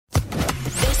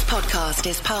podcast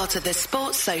is part of the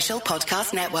Sports Social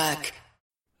Podcast Network.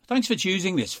 Thanks for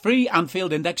choosing this free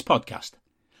Anfield Index podcast.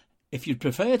 If you'd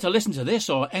prefer to listen to this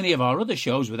or any of our other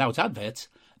shows without adverts,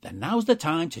 then now's the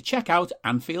time to check out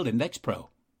Anfield Index Pro.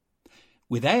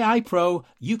 With AI Pro,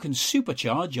 you can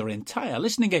supercharge your entire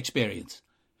listening experience.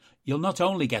 You'll not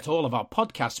only get all of our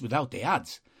podcasts without the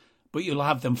ads, but you'll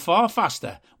have them far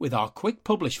faster with our quick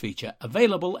publish feature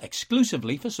available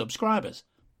exclusively for subscribers.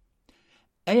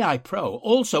 AI Pro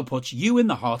also puts you in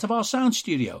the heart of our sound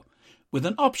studio, with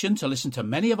an option to listen to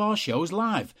many of our shows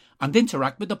live and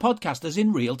interact with the podcasters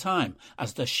in real time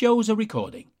as the shows are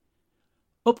recording.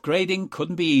 Upgrading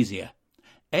couldn't be easier.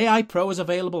 AI Pro is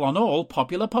available on all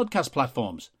popular podcast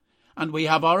platforms, and we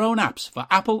have our own apps for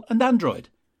Apple and Android.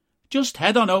 Just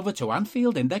head on over to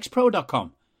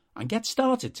AnfieldIndexPro.com and get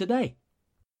started today.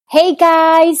 Hey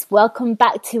guys, welcome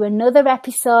back to another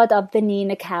episode of the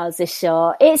Nina Kauser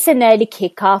Show. It's an early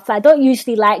kickoff. I don't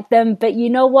usually like them, but you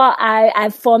know what?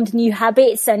 I've formed new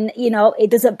habits and, it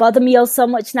doesn't bother me all so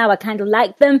much now. I kind of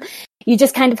like them. You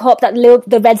just kind of hope that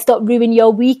the Reds don't ruin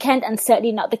your weekend, and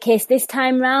certainly not the case this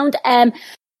time round.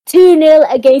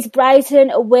 2-0 against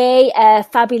Brighton away.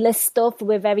 Fabulous stuff.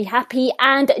 We're very happy.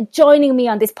 And joining me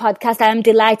on this podcast, I am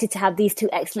delighted to have these two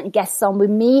excellent guests on with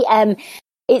me.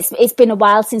 It's been a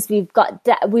while since we've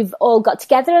all got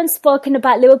together and spoken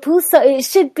about Liverpool, so it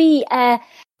should be a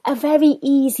very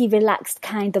easy, relaxed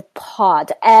kind of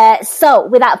pod. So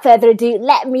without further ado,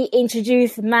 let me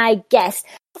introduce my guest.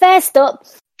 First up,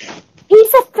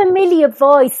 he's a familiar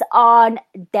voice on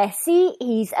Desi.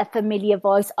 He's a familiar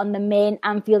voice on the main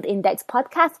Anfield Index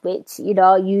podcast, which,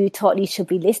 you totally should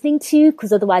be listening to,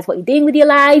 because otherwise what are you doing with your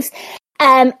lives?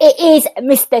 It is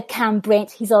Mr. Cam Brent.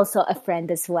 He's also a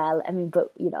friend as well.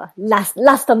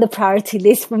 Last on the priority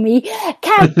list for me.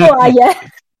 Cam, how are you?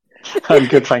 I'm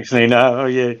good, thanks, Nina. How are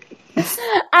you?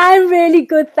 I'm really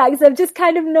good, thanks. I've just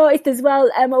kind of noticed as well,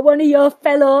 one of your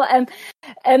fellow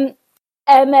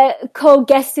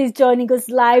co-guests is joining us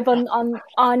live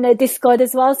on Discord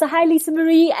as well. So hi, Lisa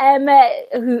Marie,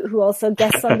 who also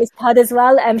guests on this pod as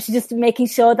well. She's just making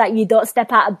sure that you don't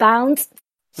step out of bounds.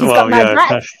 She's got my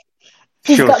back.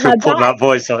 She'll put that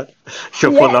voice on.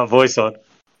 She'll put that voice on.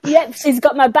 Yep, she's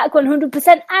got my back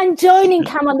 100%. And joining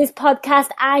Cam on this podcast,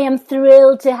 I am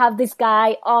thrilled to have this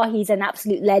guy. Oh, he's an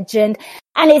absolute legend.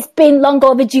 And it's been long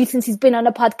overdue since he's been on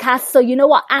a podcast. So you know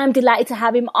what? I'm delighted to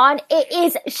have him on. It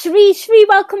is Shri. Shri,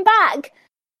 welcome back.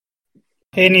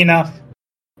 Hey, Nina.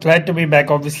 Glad to be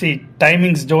back. Obviously,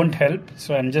 timings don't help.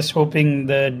 So I'm just hoping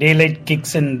the daylight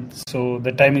kicks in so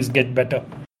the timings get better.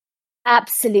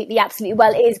 Absolutely.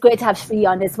 Well, it is great to have Shri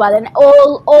on as well. And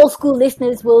all school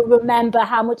listeners will remember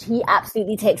how much he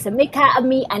absolutely takes a mick out of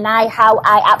me, and how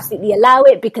I absolutely allow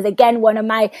it, because again, one of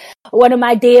my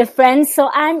dear friends.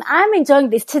 So I'm enjoying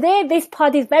this. Today, this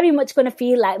pod is very much going to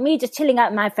feel like me just chilling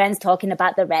out with my friends talking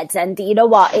about the Reds. And you know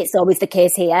what? It's always the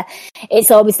case here.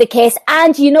 It's always the case.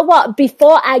 And you know what?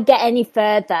 Before I get any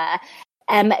further,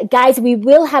 guys, we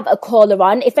will have a caller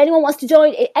on. If anyone wants to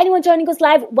join, anyone joining us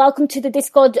live, welcome to the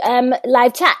Discord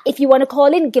live chat. If you want to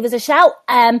call in, give us a shout.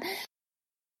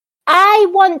 I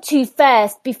want to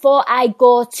first, before I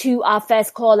go to our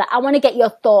first caller, I want to get your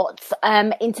thoughts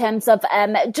in terms of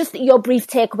just your brief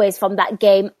takeaways from that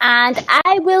game. And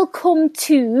I will come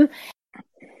to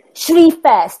Shri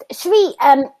first. Shri,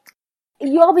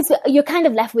 you're kind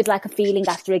of left with like a feeling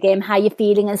after a game, how you're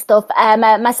feeling and stuff.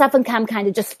 Myself and Cam kind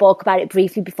of just spoke about it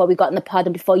briefly before we got in the pod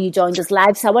and before you joined us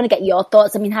live. So I want to get your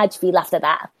thoughts. I mean, how'd you feel after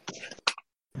that?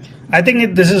 I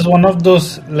think this is one of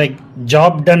those like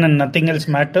job done and nothing else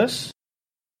matters.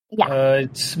 Yeah.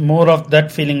 It's more of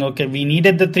that feeling. Okay, we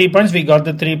needed the 3 points. We got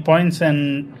the 3 points,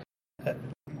 and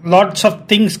lots of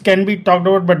things can be talked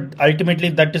about, but ultimately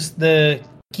that is the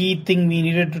key thing we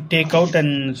needed to take out.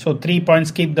 And so 3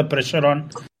 points keep the pressure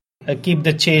on, keep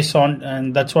the chase on,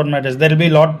 and that's what matters. There will be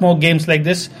a lot more games like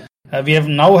this. We have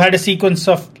now had a sequence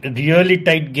of really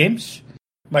tight games,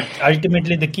 but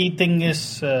ultimately the key thing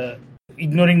is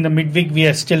ignoring the midweek, we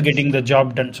are still getting the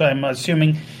job done. So I'm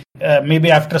assuming maybe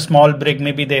after a small break,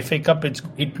 maybe the FA Cup,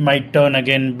 it might turn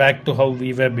again back to how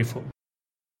we were before.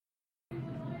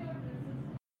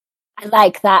 I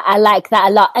like that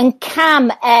a lot. And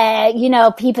Cam,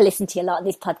 people listen to you a lot on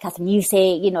this podcast, and you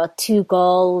say, 2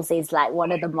 goals is like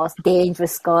one of the most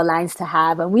dangerous score lines to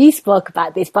have. And we spoke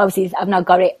about this, but obviously I've not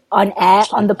got it on air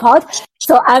on the pod.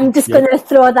 So I'm just going to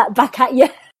throw that back at you.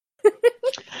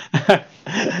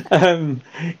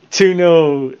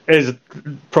 2-0 is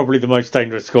probably the most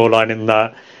dangerous scoreline in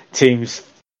that teams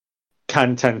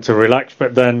can tend to relax,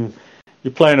 but then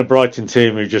you're playing a Brighton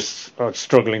team who just are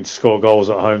struggling to score goals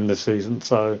at home this season.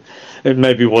 So it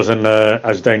maybe wasn't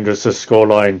as dangerous a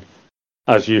scoreline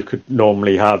as you could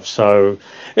normally have. So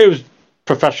it was a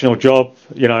professional job,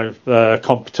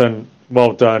 competent,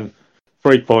 well done,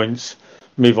 3 points,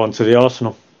 move on to the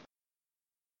Arsenal.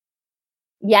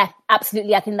 Yeah,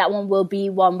 absolutely. I think that one will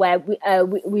be one where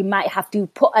we might have to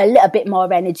put a little bit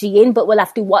more energy in, but we'll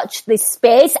have to watch this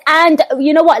space. And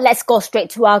you know what? Let's go straight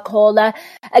to our caller.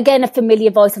 Again, a familiar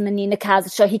voice on the Nina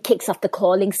Kauser show. He kicks off the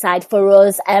calling side for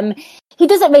us. He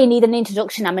doesn't really need an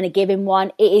introduction. I'm going to give him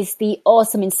one. It is the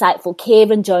awesome, insightful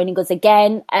Kieran joining us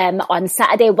again on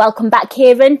Saturday. Welcome back,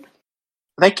 Kieran.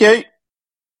 Thank you.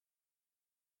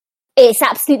 It's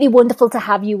absolutely wonderful to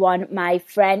have you on, my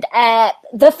friend.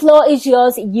 The floor is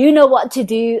yours. You know what to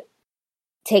do.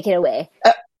 Take it away.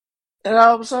 It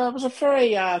was a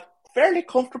very fairly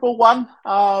comfortable one.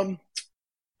 I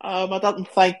didn't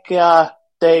think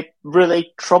they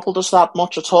really troubled us that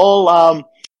much at all. I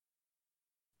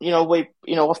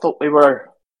thought we were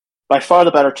by far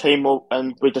the better team,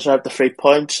 and we deserved the 3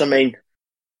 points. I mean,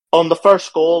 on the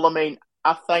first goal, I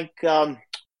think how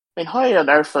on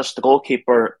earth is the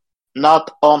goalkeeper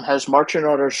not on his marching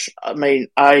orders?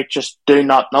 I just do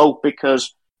not know,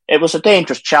 because it was a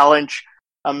dangerous challenge.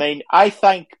 I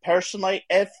think personally,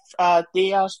 if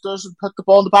Diaz doesn't put the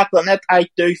ball in the back of the net, I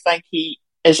do think he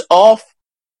is off.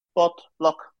 But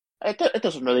look, it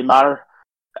doesn't really matter.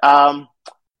 Then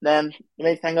the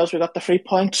main thing is we got the 3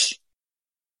 points.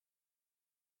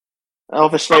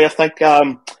 Obviously, I think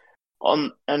the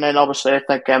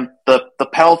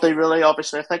penalty really.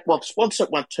 Obviously, I think once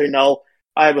it went 2-0.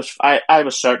 I was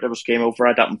certain it was game over.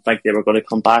 I didn't think they were going to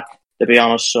come back, to be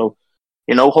honest. So,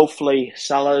 hopefully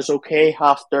Salah is okay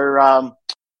after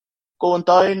going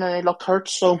down and he looked hurt.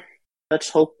 So let's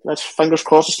fingers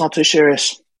crossed it's not too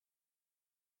serious.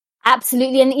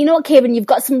 Absolutely. And you know what, Kieran, you've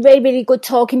got some really, really good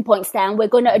talking points there, and we're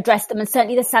going to address them, and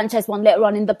certainly the Sanchez one later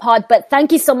on in the pod. But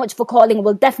thank you so much for calling.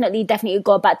 We'll definitely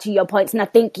go back to your points. And I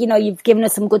think, you've given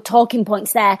us some good talking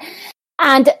points there.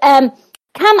 And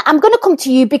Cam, I'm going to come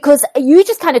to you because you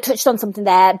just kind of touched on something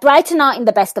there. Brighton aren't in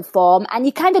the best of form, and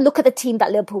you kind of look at the team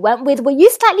that Liverpool went with. Were you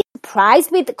slightly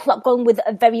surprised with Klopp going with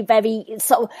a very, very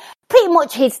sort of pretty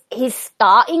much his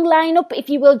starting lineup, if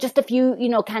you will, just a few,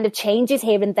 kind of changes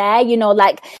here and there,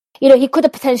 he could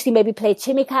have potentially maybe played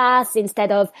Chimikas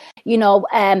instead of,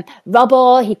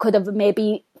 Robbo. He could have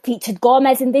maybe featured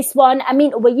Gomez in this one.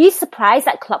 Were you surprised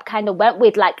that Klopp kind of went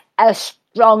with a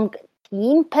strong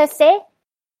team per se?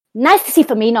 Nice to see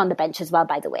Firmino on the bench as well,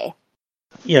 by the way.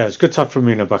 Yeah, it's good to have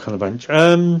Firmino back on the bench.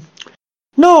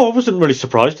 No, I wasn't really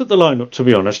surprised at the lineup, to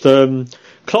be honest.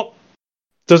 Klopp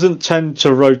doesn't tend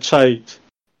to rotate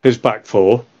his back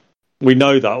four. We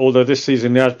know that, although this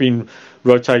season he has been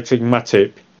rotating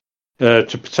Matip to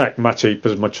protect Matip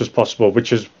as much as possible, which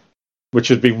has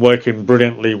been working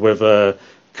brilliantly with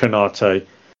Konate.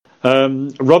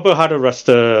 Robbo had a rest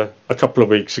a couple of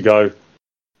weeks ago.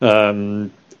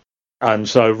 And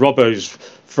so Robbo's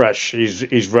fresh.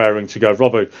 He's raring to go.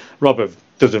 Robbo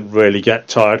doesn't really get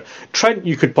tired. Trent,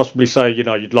 you could possibly say,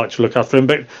 you'd like to look after him.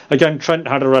 But again, Trent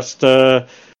had a rest a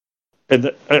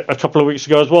couple of weeks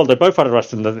ago as well. They both had a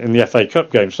rest in the FA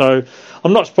Cup game. So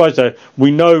I'm not surprised that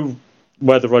we know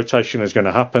where the rotation is going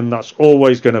to happen. That's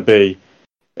always going to be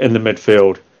in the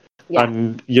midfield. Yeah.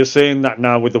 And you're seeing that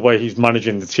now with the way he's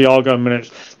managing the Thiago minutes,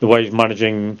 the way he's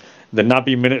managing the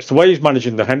Naby minutes, the way he's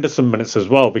managing the Henderson minutes as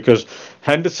well, because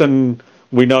Henderson,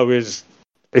 we know, is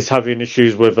having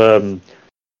issues with,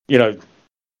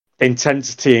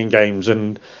 intensity in games,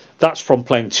 and that's from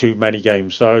playing too many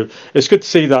games. So it's good to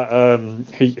see that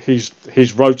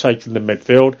he's rotating the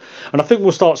midfield, and I think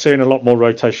we'll start seeing a lot more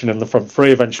rotation in the front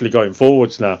three eventually going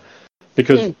forwards now,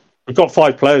 because we've got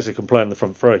 5 players who can play in the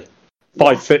front three,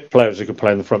 5 fit players who can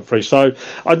play in the front three. So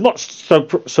I'm not so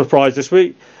surprised this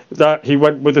week that he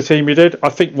went with the team he did. I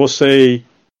think we'll see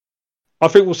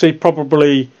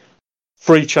probably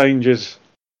 3 changes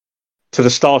to the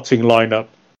starting lineup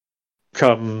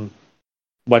come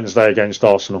Wednesday against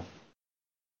Arsenal.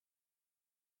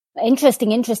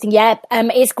 Interesting. Yeah,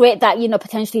 it's great that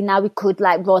potentially now we could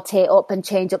rotate up and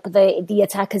change up the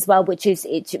attack as well, which is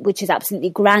absolutely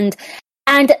grand.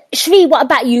 And Shri, what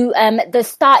about you? The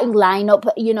starting lineup,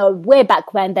 way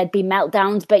back when there'd be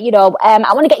meltdowns, but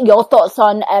I want to get your thoughts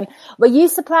on. Were you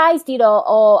surprised,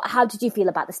 or how did you feel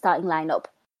about the starting lineup?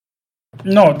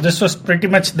 No, this was pretty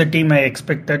much the team I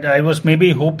expected. I was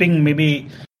maybe hoping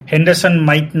Henderson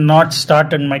might not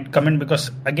start and might come in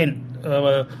because, again,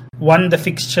 the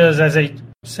fixtures, as I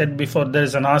said before,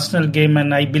 there's an Arsenal game,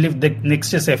 and I believe the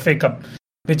next is FA Cup.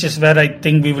 which is where I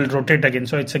think we will rotate again.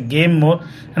 So it's a game more.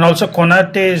 And also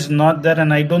Konate is not there,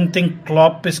 and I don't think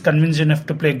Klopp is convinced enough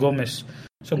to play Gomez.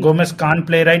 So Gomez can't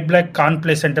play right back, can't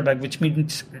play centre back, which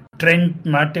means Trent,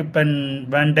 Matip and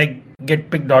Van Dijk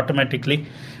get picked automatically.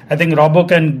 I think Robbo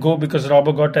can go because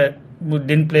Robbo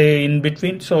didn't play in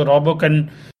between. So Robbo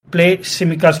can play.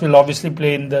 Tsimikas will obviously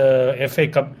play in the FA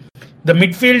Cup. The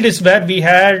midfield is where we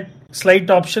had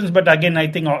slight options, but again, I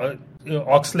think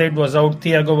Oxlade was out,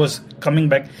 Thiago was coming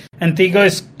back, and Thiago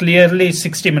is clearly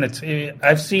 60 minutes.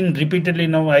 I've seen repeatedly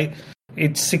now,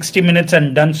 it's 60 minutes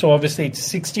and done, so obviously it's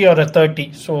 60 or a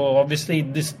 30. So obviously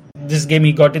this game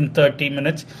he got in 30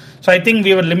 minutes. So I think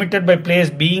we were limited by players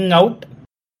being out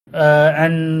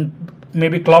and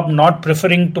maybe Klopp not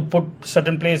preferring to put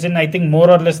certain players in. I think more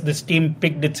or less this team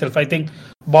picked itself. I think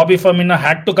Bobby Firmino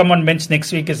had to come on bench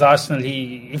next week is Arsenal.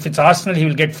 If it's Arsenal, he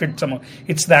will get fit somehow.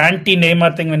 It's the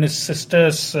anti-Neymar thing when his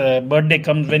sister's birthday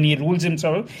comes, when he rules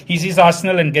himself, he sees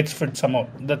Arsenal and gets fit somehow.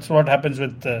 That's what happens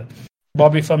with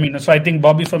Bobby Firmino. So I think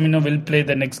Bobby Firmino will play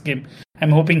the next game.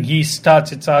 I'm hoping he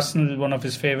starts. It's Arsenal, one of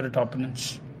his favourite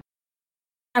opponents.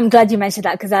 I'm glad you mentioned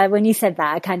that because when you said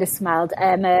that, I kind of smiled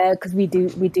because we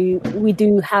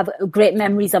do have great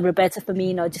memories of Roberto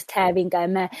Firmino just tearing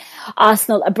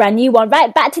Arsenal a brand new one.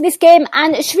 Right, back to this game,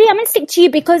 and Shree, I'm going to stick to you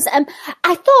because I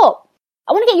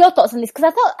want to get your thoughts on this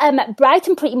because I thought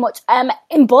Brighton pretty much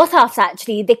in both halves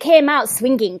actually they came out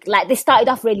swinging, like they started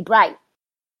off really bright.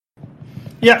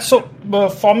 Yeah, so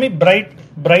for me,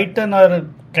 Brighton are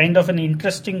kind of an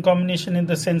interesting combination in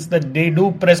the sense that they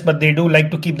do press, but they do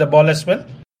like to keep the ball as well.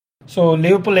 So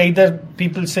Liverpool, either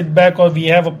people sit back or we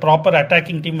have a proper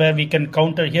attacking team where we can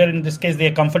counter. Here in this case, they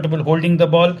are comfortable holding the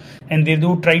ball and they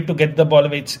do try to get the ball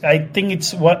away. I think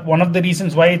it's one of the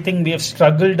reasons why I think we have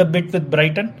struggled a bit with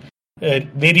Brighton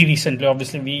very recently.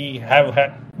 Obviously, we have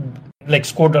had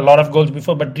scored a lot of goals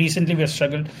before, but recently we have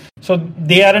struggled. So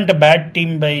they aren't a bad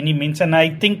team by any means. And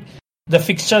I think the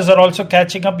fixtures are also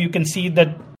catching up. You can see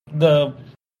that the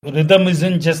rhythm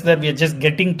isn't just that we are just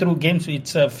getting through games.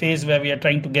 It's a phase where we are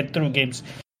trying to get through games.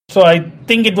 So I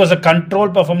think it was a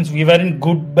controlled performance. We weren't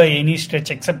good by any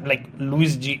stretch except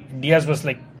Luis Diaz was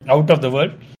out of the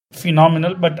world.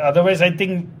 Phenomenal. But otherwise I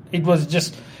think we were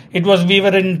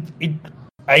in it.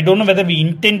 I don't know whether we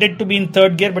intended to be in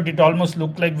third gear, but it almost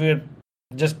looked like we were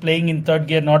just playing in third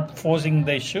gear, not forcing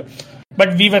the issue.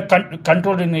 But we were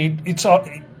controlled in it.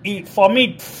 For me,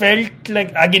 it felt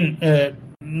like, again,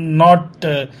 not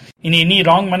in any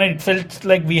wrong manner, it felt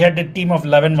like we had a team of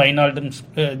 11 Wijnaldum's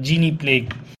genie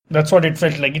playing. That's what it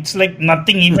felt like. It's like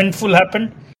nothing eventful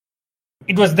happened.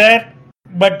 It was there,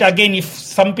 but again, if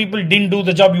some people didn't do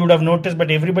the job, you would have noticed,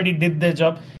 but everybody did their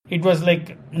job. It was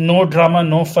like no drama,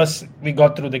 no fuss. We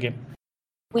got through the game.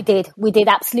 We did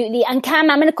absolutely. And Cam,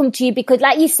 I'm going to come to you because,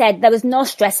 like you said, there was no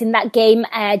stress in that game,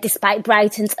 despite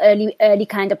Brighton's early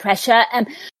kind of pressure.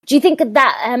 Do you think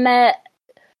that?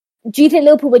 Do you think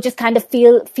Liverpool were just kind of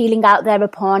feeling out their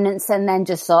opponents and then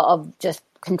just sort of just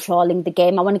controlling the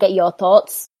game? I want to get your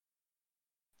thoughts.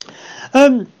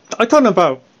 I don't know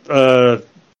about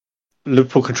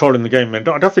Liverpool controlling the game. I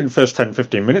don't think the first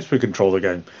 10-15 minutes we controlled the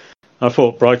game. I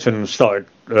thought Brighton started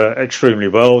extremely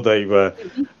well. They were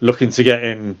looking to get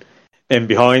in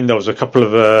behind. There was a couple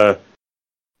of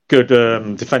good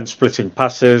defence splitting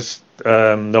passes.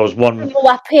 There was one.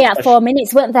 Wappy at 4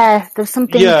 minutes, weren't there? There was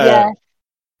something. Yeah.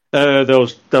 There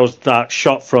was that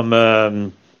shot from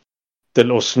the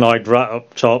little snide rat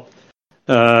up top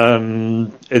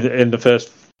in the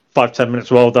first 5-10 minutes.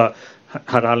 Well, that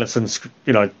had Alisson's,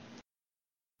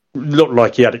 looked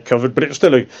like he had it covered, but it was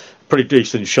still a pretty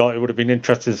decent shot. It would have been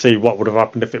interesting to see what would have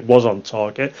happened if it was on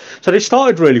target. So they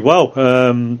started really well,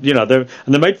 and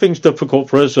they made things difficult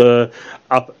for us.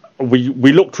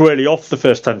 We looked really off the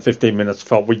first 10-15 minutes.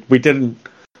 Felt we didn't.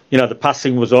 The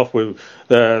passing was off.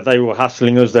 They were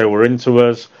hassling us. They were into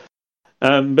us.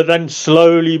 But then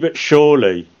slowly but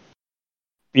surely,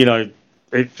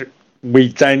 we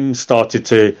then started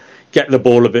to get the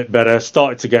ball a bit better,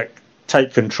 started to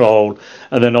take control.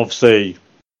 And then obviously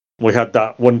we had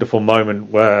that wonderful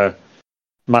moment where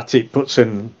Matip puts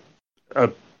in a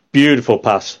beautiful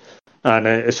pass. And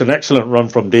it's an excellent run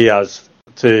from Diaz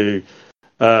to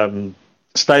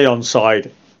stay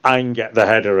onside and get the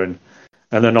header in.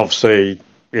 And then obviously,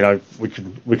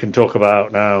 we can talk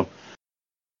about now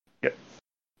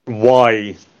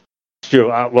why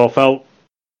Stuart Atwell felt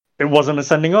it wasn't a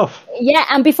sending off. Yeah,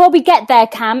 and before we get there,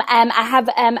 Cam, I have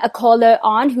a caller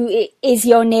on who is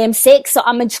your namesake, so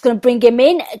I'm just going to bring him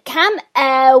in. Cam,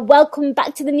 welcome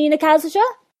back to the Nina Kauser Show.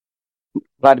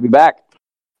 Glad to be back.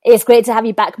 It's great to have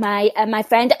you back, my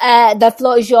friend. The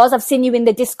floor is yours. I've seen you in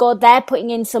the Discord there, putting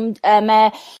in some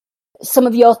some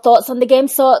of your thoughts on the game.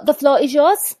 So the floor is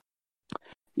yours.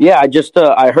 Yeah,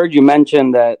 I heard you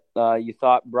mention that you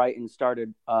thought Brighton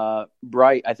started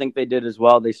bright. I think they did as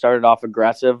well. They started off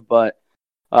aggressive, but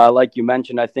like you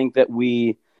mentioned, I think that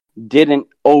we didn't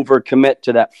overcommit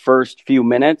to that first few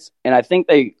minutes, and I think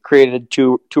they created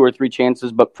two or three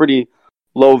chances, but pretty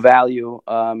low value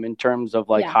in terms of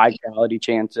high quality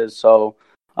chances. So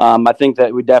I think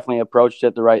that we definitely approached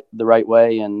it the right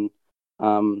way, and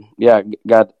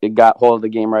got hold of the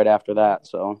game right after that.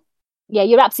 So. Yeah,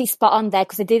 you're absolutely spot on there,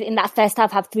 because I did in that first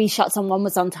half have 3 shots and 1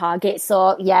 was on target.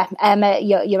 So yeah,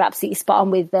 you're absolutely spot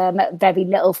on with very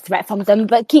little threat from them.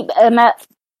 But keep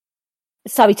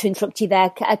sorry to interrupt you there,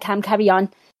 Cam. Carry on.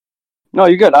 No,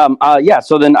 you're good.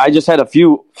 So then I just had a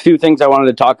few things I wanted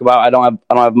to talk about. I don't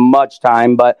have much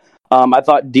time, but I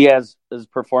thought Diaz's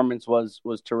performance was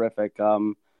terrific.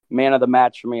 Man of the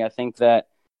match for me. I think that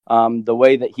the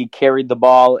way that he carried the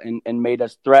ball and made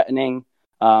us threatening.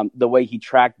 The way he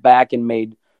tracked back and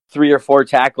made 3 or 4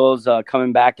 tackles,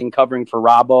 coming back and covering for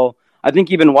Robbo. I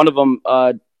think even one of them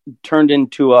turned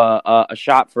into a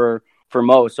shot for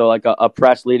Mo. So like a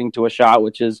press leading to a shot,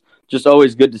 which is just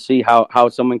always good to see how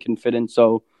someone can fit in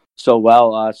so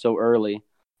well so early.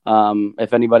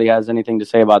 If anybody has anything to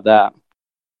say about that.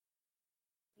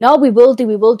 No, we will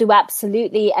do,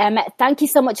 absolutely. Thank you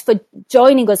so much for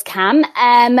joining us, Cam.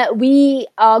 We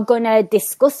are going to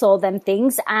discuss all them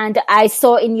things, and I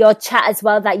saw in your chat as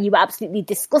well that you were absolutely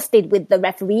disgusted with the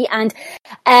referee. And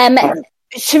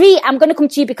Sheree, I'm going to come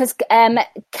to you because Cam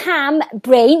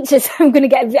Branch,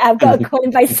 I've got to call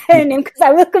him by surname because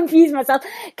I will confuse myself.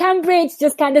 Cam Branch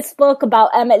just kind of spoke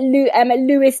about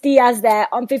Luis Diaz there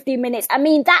on 15 minutes. I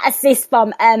mean, that assist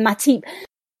from Matip.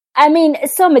 I mean,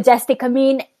 it's so majestic. I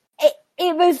mean,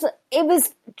 it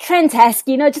was Trent-esque,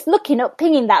 just looking up,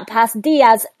 pinging that pass.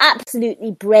 Diaz,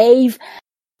 absolutely brave.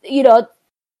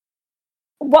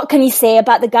 What can you say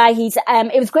about the guy?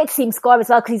 It was great to see him score as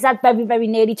well, because he's had very, very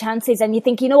nearly chances. And you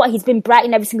think, he's been bright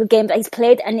in every single game that he's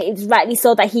played, and it was rightly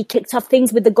so that he kicked off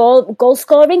things with the goal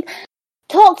scoring.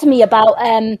 Talk to me about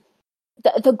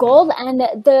the goal and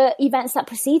the events that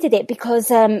preceded it, because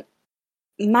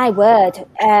my word,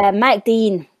 Mike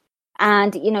Dean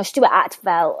and Stuart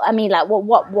Atwell. I mean,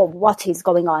 what is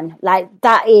going on?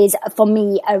 That is for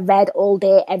me a red all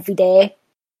day, every day.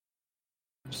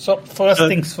 So first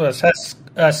things first,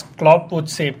 as Klopp would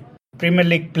say, Premier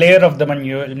League Player of the Month,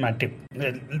 Matip.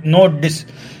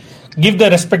 Give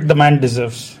the respect the man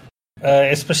deserves,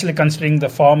 especially considering the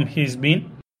form he's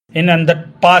been in. And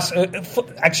that pass,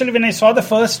 actually, when I saw the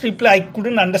first replay, I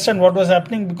couldn't understand what was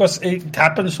happening because it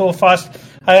happened so fast.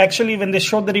 When they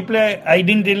showed the replay, I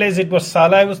didn't realize it was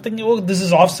Salah. I was thinking, oh, this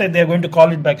is offside. They're going to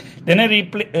call it back. Then I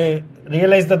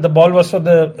realized that the ball was for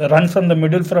the run from the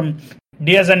middle from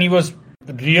Diaz, and he was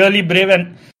really brave.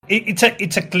 And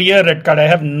it's a clear red card. I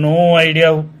have no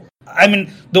idea. I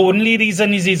mean, the only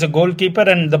reason is he's a goalkeeper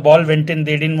and the ball went in.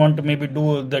 They didn't want to maybe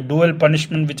do the dual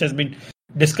punishment, which has been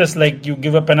discussed, like you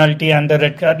give a penalty and the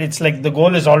red card. It's like the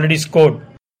goal is already scored.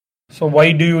 So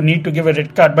why do you need to give a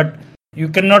red card? But you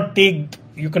cannot take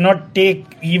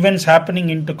events happening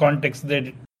into context.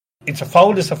 That it's a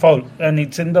foul is a foul, and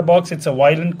it's in the box. It's a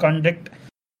violent conduct.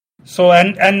 So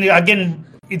and again,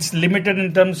 it's limited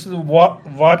in terms of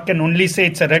what can only say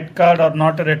it's a red card or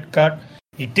not a red card.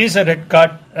 It is a red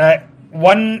card. I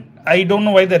don't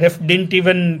know why the ref didn't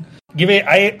even give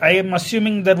I am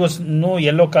assuming there was no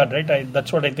yellow card, right?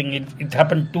 That's what I think. It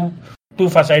happened too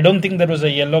fast. I don't think there was a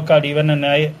yellow card even, and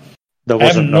I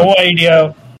have no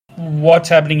idea what's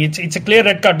happening. It's a clear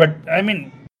red card, but I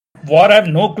mean, I have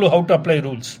no clue how to apply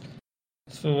rules.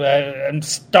 So I'm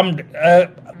stumped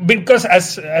because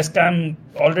as Cam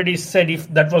already said, if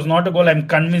that was not a goal, I'm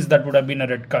convinced that would have been a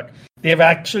red card. They have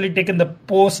actually taken the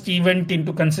post-event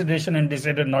into consideration and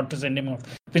decided not to send him off,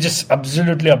 which is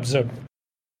absolutely absurd.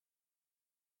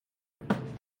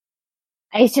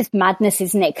 It's just madness,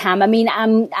 isn't it, Cam? I mean,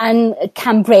 and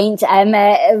Cam Branch,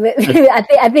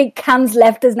 I think Cam's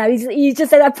left us now. He's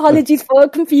just said, apologies for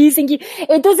confusing you.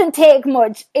 It doesn't take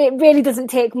much. It really doesn't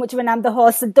take much when I'm the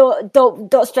host, so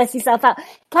don't stress yourself out.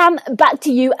 Cam, back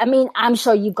to you. I mean, I'm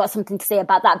sure you've got something to say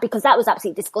about that, because that was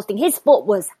absolutely disgusting. His foot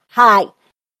was high.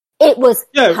 It was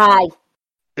high.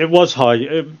 It was high.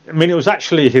 I mean, it was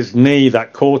actually his knee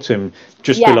that caught him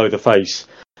just below the face.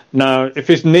 Now, if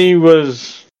his knee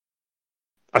was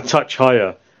a touch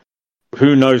higher,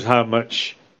 who knows how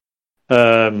much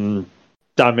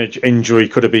damage, injury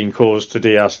could have been caused to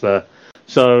Diaz there.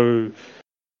 So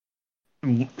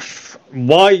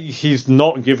why he's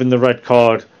not given the red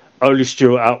card, only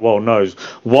Stuart Atwell knows.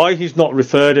 Why he's not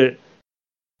referred it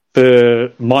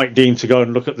for Mike Dean to go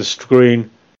and look at the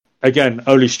screen, again,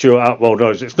 only Stuart Atwell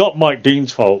knows. It's not Mike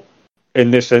Dean's fault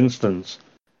in this instance.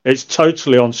 It's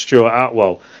totally on Stuart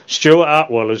Atwell. Stuart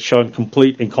Atwell has shown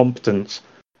complete incompetence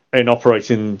in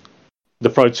operating the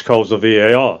protocols of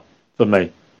VAR for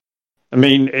me. I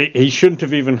mean, he shouldn't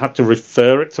have even had to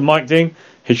refer it to Mike Dean.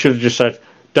 He should have just said,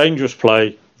 dangerous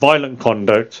play, violent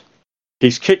conduct.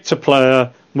 He's kicked a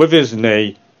player with his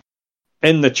knee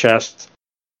in the chest,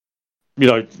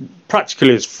 practically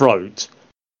his throat.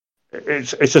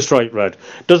 It's a straight red.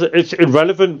 It's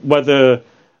irrelevant whether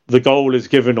the goal is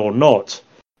given or not,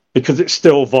 because it's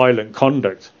still violent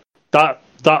conduct. That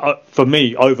for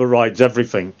me overrides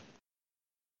everything.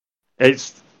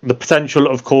 It's the potential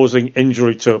of causing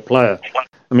injury to a player.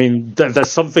 I mean,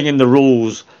 there's something in the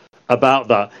rules about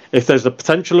that. If there's the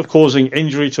potential of causing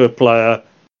injury to a player,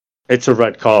 it's a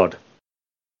red card.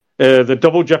 The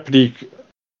double jeopardy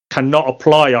cannot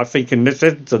apply, I think, in this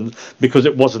instance, because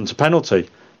it wasn't a penalty,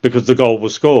 because the goal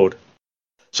was scored.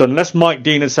 So unless Mike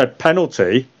Dean has said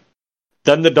penalty,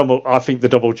 then I think the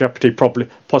double jeopardy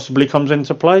possibly comes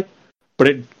into play. But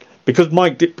it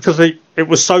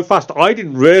was so fast, I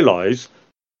didn't realise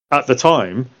at the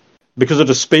time, because of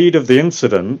the speed of the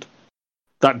incident,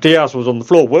 that Diaz was on the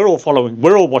floor. We're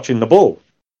all watching the ball.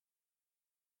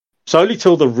 It's only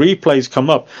till the replays come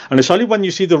up, and it's only when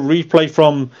you see the replay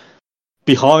from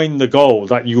behind the goal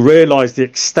that you realise the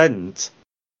extent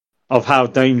of how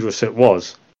dangerous it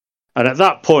was. And at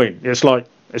that point, it's like,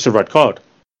 it's a red card.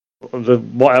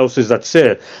 What else is that to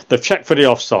say? They've checked for the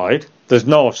offside. There's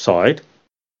no offside.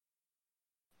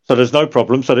 So there's no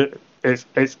problem. So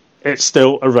it's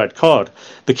still a red card.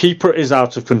 The keeper is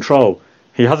out of control.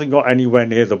 He hasn't got anywhere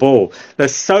near the ball.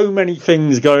 There's so many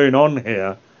things going on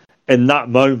here in that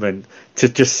moment to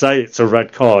just say it's a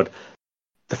red card.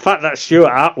 The fact that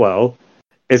Stuart Atwell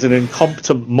is an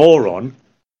incompetent moron,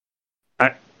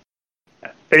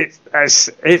 it's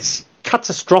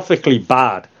catastrophically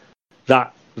bad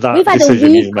that we've had a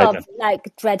week of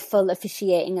dreadful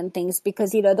officiating and things,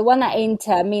 because the one at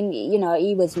Inter, I mean,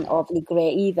 he wasn't awfully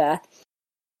great either.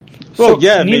 Well,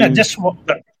 so, Nina,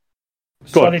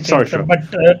 sorry, but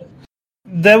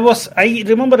there was, I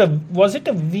remember, was it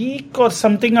a week or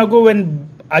something ago when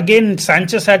again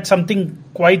Sanchez had something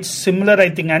quite similar,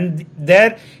 I think, and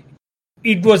there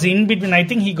it was in between. I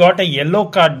think he got a yellow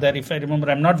card there, if I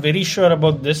remember. I'm not very sure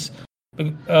about this,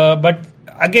 but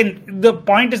again, the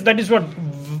point is that is what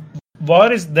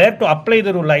VAR is there to apply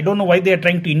the rule. I don't know why they are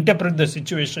trying to interpret the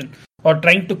situation or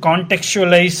trying to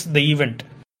contextualize the event.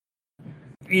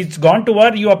 It's gone to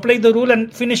VAR, you apply the rule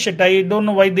and finish it. I don't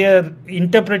know why they are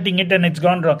interpreting it and it's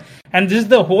gone wrong. And this is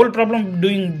the whole problem of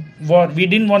doing VAR. We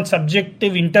didn't want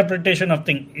subjective interpretation of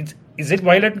things. Is it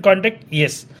violent conduct?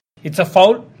 Yes. It's a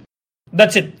foul.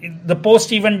 That's it. The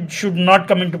post event should not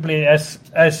come into play, as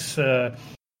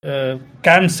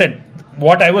Cam said.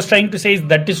 What I was trying to say is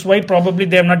that is why probably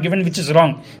they have not given, which is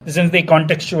wrong, since they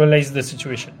contextualize the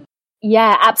situation.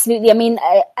 Yeah, absolutely. I mean,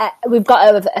 we've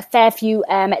got a fair few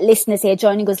listeners here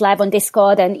joining us live on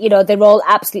Discord, and they're all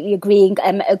absolutely agreeing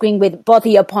with both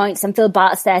of your points. And Phil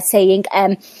Bart's there saying,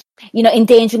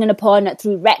 endangering an opponent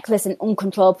through reckless and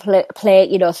uncontrolled play,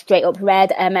 straight up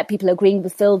red. People agreeing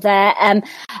with Phil there.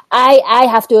 I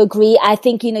have to agree. I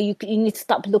think you need to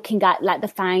stop looking at the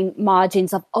fine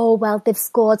margins of, oh well, they've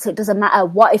scored, so it doesn't matter.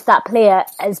 What if that player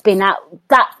has been out?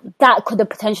 That could have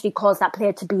potentially caused that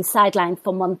player to be sidelined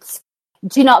for months.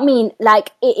 Do you know what I mean?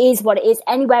 It is what it is.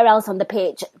 Anywhere else on the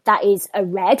pitch, that is a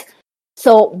red.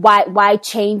 So why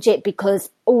change it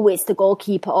because, it's the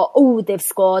goalkeeper, or, they've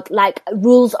scored?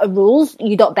 Rules are rules.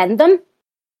 You don't bend them.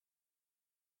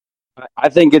 I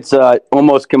think it's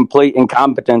almost complete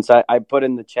incompetence. I put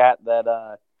in the chat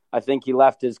that I think he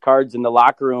left his cards in the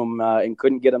locker room and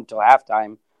couldn't get them till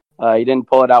halftime. He didn't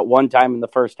pull it out one time in the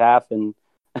first half, and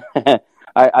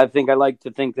I think I like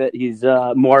to think that he's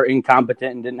more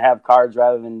incompetent and didn't have cards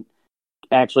rather than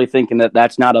actually thinking that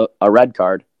that's not a red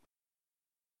card.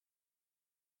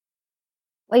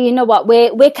 Well, you know what?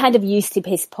 We're kind of used to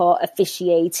piss poor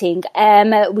officiating.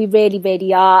 We really,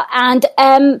 really are. And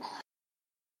Cam,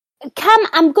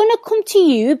 I'm going to come to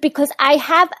you because I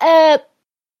have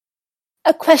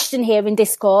a question here in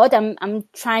Discord. I'm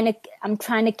trying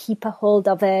to keep a hold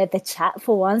of the chat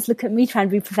for once. Look at me trying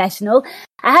to be professional.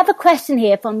 I have a question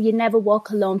here from You Never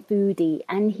Walk Alone Foodie,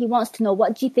 and he wants to know,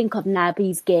 what do you think of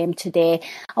Naby's game today?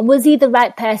 And was he the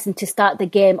right person to start the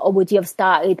game, or would you have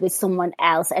started with someone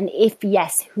else? And if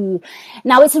yes, who?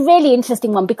 Now, it's a really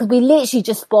interesting one because we literally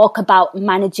just spoke about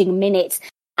managing minutes.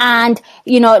 And,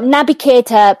 Naby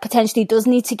Keita potentially does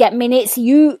need to get minutes.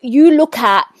 You look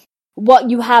at what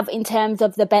you have in terms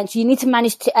of the bench. You need to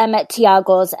manage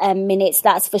Thiago's minutes,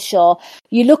 that's for sure.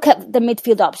 You look at the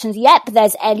midfield options. Yep,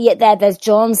 there's Elliott there, there's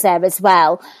Jones there as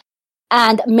well,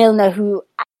 and Milner, who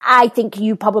I think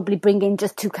you probably bring in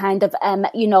just to kind of,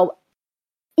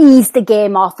 ease the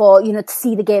game off, or, to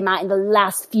see the game out in the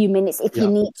last few minutes if you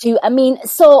need to. I mean,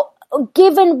 so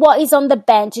given what is on the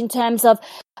bench in terms of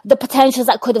the potentials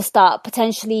that could have started,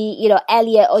 potentially,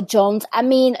 Elliott or Jones,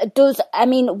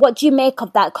 what do you make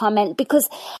of that comment? Because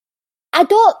I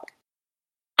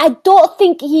don't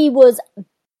think he was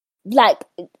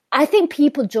I think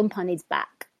people jump on his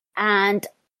back, and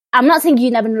I'm not saying you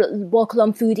never walk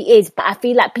along foodie is, but I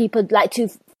feel like people like to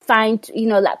find,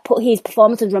 put his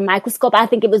performance under a microscope. I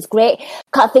think it was great.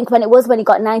 Can't think when he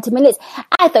got 90 minutes.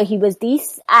 I thought he was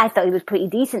decent. I thought he was pretty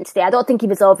decent today. I don't think he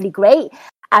was overly great.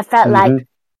 I felt like,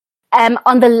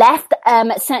 on the left,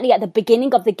 certainly at the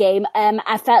beginning of the game,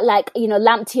 I felt like,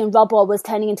 Lamptey and Robbo was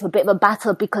turning into a bit of a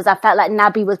battle, because I felt like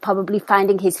Naby was probably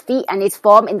finding his feet and his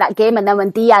form in that game. And then when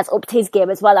Diaz upped his game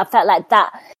as well, I felt like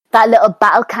that little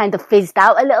battle kind of fizzed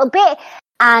out a little bit.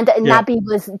 And Naby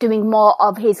was doing more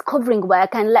of his covering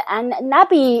work. And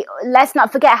Naby, let's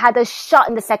not forget, had a shot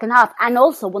in the second half and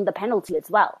also won the penalty as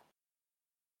well.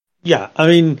 Yeah, I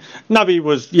mean, Naby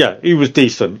was, he was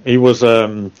decent. He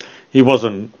wasn't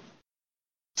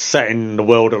setting the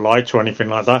world alight or anything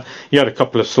like that. He had a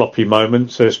couple of sloppy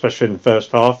moments, especially in the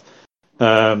first half.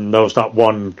 There was that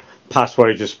one pass where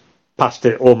he just passed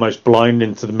it almost blind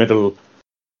into the middle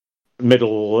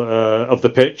of the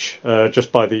pitch,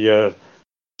 just by the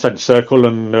centre circle,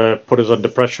 and put us under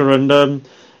pressure. And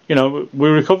we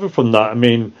recovered from that. I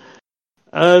mean,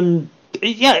 I'm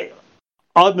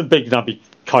a big Naby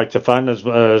Keita fan, as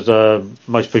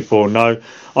most people know.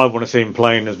 I want to see him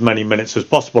playing as many minutes as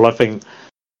possible. I think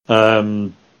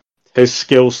his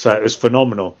skill set is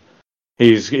phenomenal.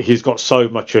 He's got so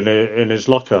much in his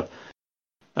locker,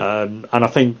 and I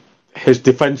think his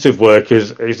defensive work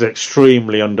is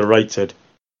extremely underrated,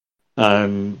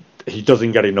 and he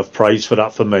doesn't get enough praise for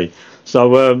that for me.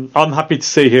 So I'm happy to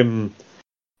see him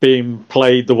being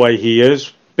played the way he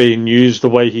is, being used the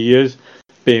way he is,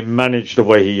 being managed the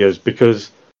way he is, because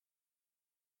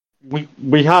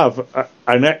we have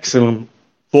an excellent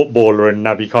footballer in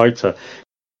Naby Keita.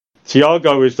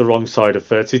 Thiago is the wrong side of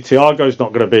 30. Thiago's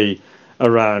not going to be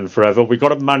around forever. We've got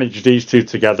to manage these two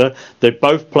together. They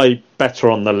both play better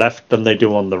on the left than they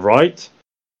do on the right.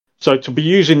 So to be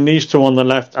using these two on the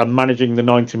left and managing the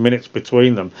 90 minutes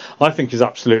between them, I think is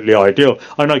absolutely ideal.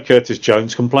 I know Curtis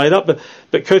Jones can play that,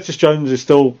 but Curtis Jones is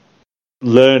still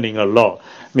learning a lot.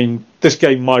 I mean, this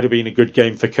game might have been a good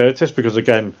game for Curtis because,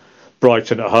 again,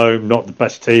 Brighton at home, not the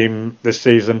best team this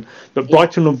season. But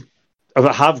Brighton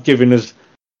have given us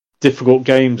difficult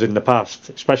games in the past,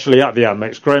 especially at the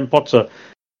Amex. Graham Potter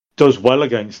does well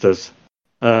against us.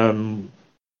 I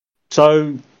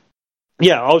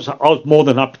was more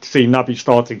than happy to see Naby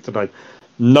starting today.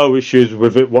 No issues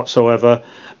with it whatsoever.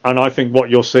 And I think what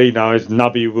you'll see now is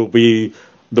Naby will be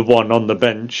the one on the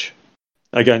bench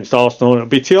against Arsenal. It'll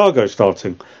be Thiago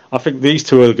starting. I think these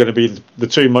two are going to be the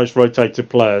two most rotated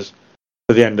players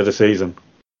to the end of the season.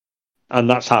 And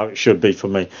that's how it should be for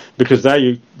me. Because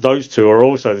those two are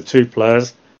also the two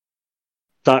players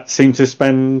that seem to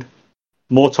spend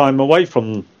more time away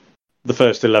from the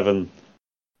first 11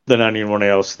 than anyone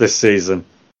else this season.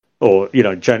 Or,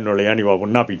 generally anyway. Well,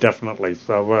 Naby definitely.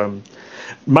 So,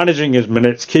 managing his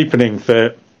minutes, keeping him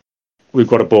fit, we've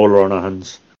got a baller on our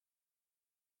hands.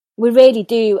 We really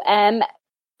do.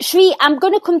 Shri, I'm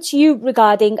going to come to you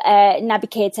regarding Naby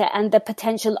Keita and the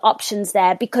potential options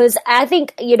there, because I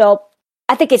think,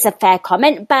 I think it's a fair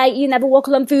comment by You Never Walk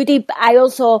Alone Foodie, but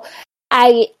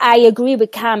I agree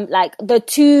with Cam. Like, the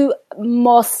two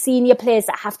most senior players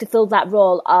that have to fill that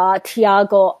role are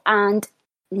Thiago and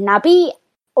Naby.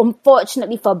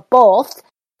 Unfortunately for both,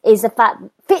 is the fact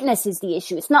fitness is the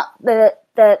issue. It's not the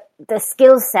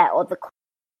skill set or the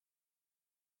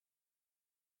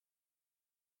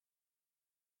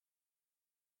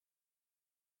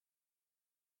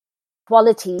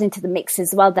qualities into the mix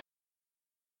as well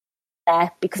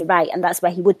there, because right, and that's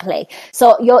where he would play.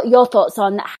 So your thoughts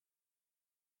on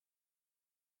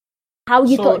how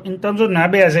you thought? In terms of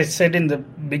Naby, as I said in the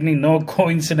beginning, no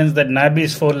coincidence that Naby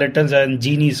is 4 letters and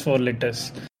Genie is 4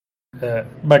 letters.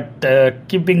 But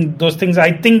keeping those things,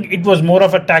 I think it was more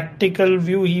of a tactical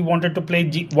view. He wanted to play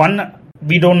one.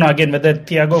 We don't know again whether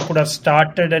Thiago could have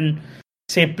started and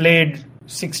played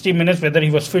 60 minutes, whether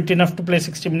he was fit enough to play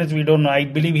 60 minutes, we don't know. I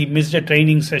believe he missed a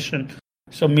training session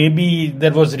So maybe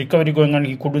there was recovery going on.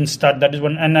 He couldn't start. That is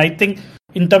one. And I think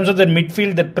in terms of the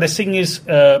midfield, the pressing is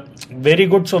very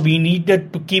good. So we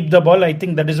needed to keep the ball. I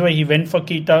think that is why he went for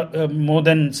Keita more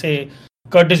than, say,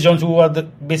 Curtis Jones, who are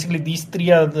basically these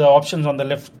three are the options on the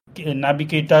left. Naby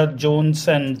Keita, Jones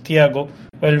and Thiago.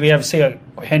 Well, we have, say,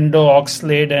 Hendo,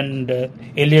 Oxlade and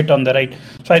Elliott on the right.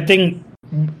 So I think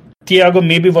Thiago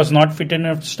maybe was not fit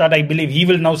enough to start. I believe he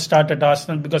will now start at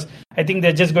Arsenal because I think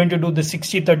they're just going to do the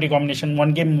 60-30 combination.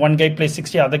 One game, one guy plays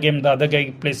 60, other game, the other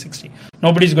guy plays 60.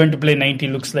 Nobody's going to play 90,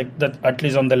 looks like that, at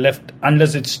least on the left,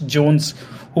 unless it's Jones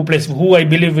who I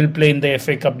believe will play in the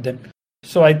FA Cup then.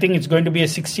 So I think it's going to be a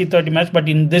 60-30 match. But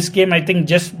in this game, I think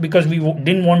just because we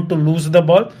didn't want to lose the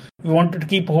ball, we wanted to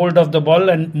keep hold of the ball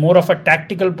and more of a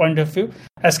tactical point of view.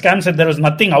 As Cam said, there was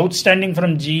nothing outstanding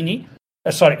from Gini. I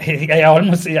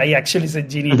actually said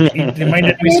Gini. It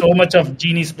reminded me so much of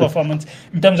Gini's performance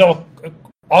in terms of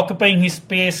occupying his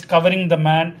space, covering the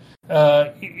man.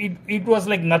 It was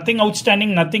like nothing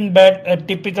outstanding, nothing bad. A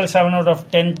typical 7 out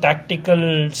of 10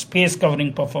 tactical space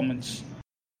covering performance.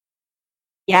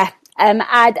 Yeah.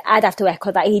 I'd have to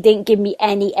echo that. He didn't give me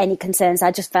any concerns.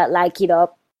 I just felt like,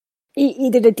 he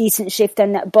did a decent shift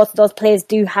and both of those players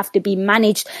do have to be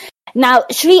managed. Now,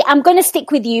 Shri, I'm going to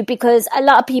stick with you because a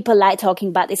lot of people like talking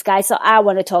about this guy, so I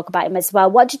want to talk about him as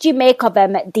well. What did you make of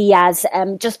Diaz,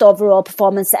 just overall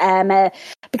performance?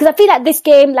 Because I feel like this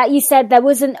game, like you said, there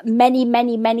wasn't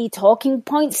many talking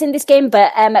points in this game,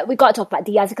 but we got to talk about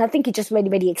Diaz because I think he just really,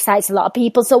 really excites a lot of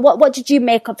people. So what did you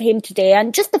make of him today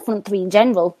and just the front three in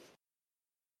general?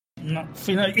 No,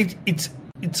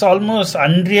 it's almost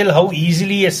unreal how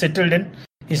easily he has settled in.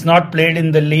 He's not played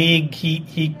in the league.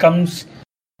 He comes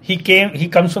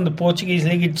from the Portuguese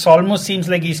league. It almost seems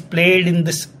like he's played in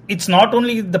this. It's not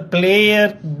only the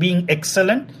player being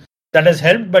excellent that has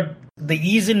helped, but the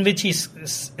ease in which he's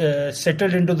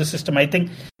settled into the system. I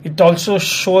think it also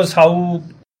shows how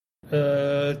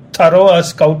thorough our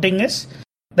scouting is.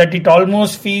 That it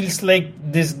almost feels like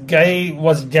this guy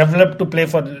was developed to play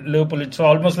for Liverpool. It's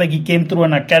almost like he came through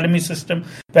an academy system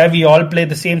where we all play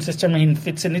the same system and he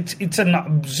fits in. It's an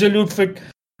absolute fit.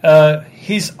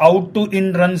 His out to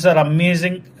in runs are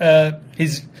amazing.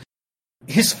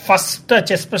 His first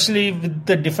touch, especially with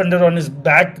the defender on his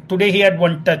back. Today he had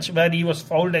one touch where he was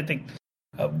fouled, I think.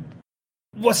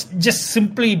 Was just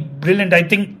simply brilliant. I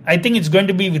think it's going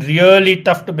to be really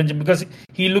tough to bench him because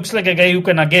he looks like a guy who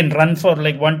can again run for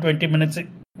like 120 minutes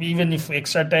even if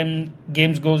extra time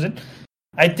games goes in.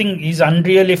 I think he's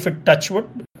unreally fit, touchwood.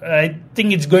 I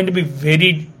think it's going to be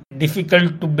very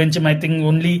difficult to bench him. I think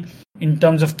only in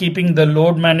terms of keeping the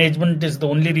load management is the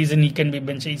only reason he can be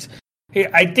benched.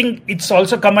 I think it's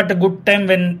also come at a good time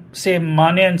when, say,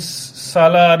 Mane and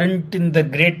Salah aren't in the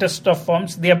greatest of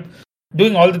forms. They are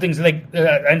doing all the things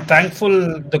I'm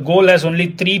thankful the goal has only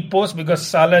 3 posts because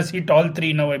Salah has hit all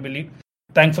 3 now, I believe.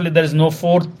 Thankfully, there is no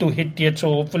 4th to hit yet,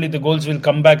 so hopefully the goals will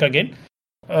come back again.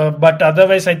 But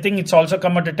otherwise, I think it's also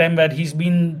come at a time where he's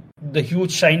been the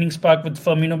huge shining spark with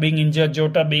Firmino being injured,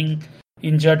 Jota being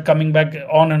injured, coming back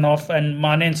on and off, and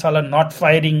Mane and Salah not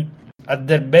firing at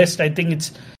their best. I think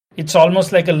it's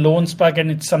almost like a lone spark,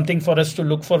 and it's something for us to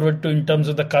look forward to in terms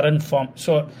of the current form.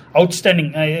 So,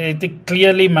 outstanding. I think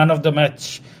clearly man of the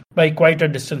match by quite a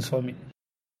distance for me.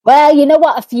 Well, you know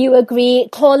what? A few agree.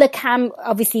 Caller Cam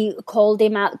obviously called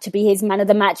him out to be his man of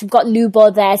the match. We've got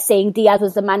Lubo there saying Diaz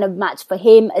was the man of the match for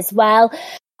him as well.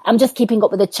 I'm just keeping up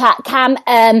with the chat, Cam.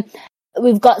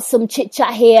 We've got some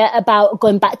chit-chat here about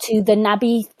going back to the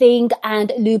Naby thing, and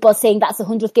Lubo saying that's the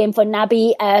 100th game for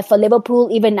Naby for Liverpool.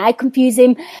 Even I confuse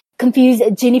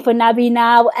Ginny for Naby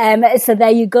now. So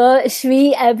there you go,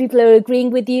 Shri. People are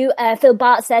agreeing with you. Phil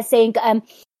Bart says saying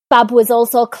Fab was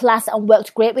also class and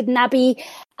worked great with Naby.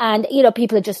 And,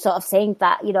 people are just sort of saying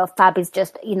that, Fab is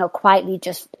just, quietly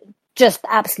just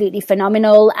absolutely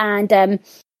phenomenal. And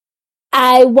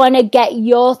I want to get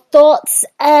your thoughts,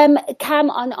 Cam,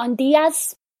 on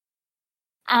Diaz.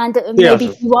 And maybe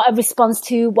if you want a response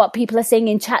to what people are saying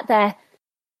in chat there.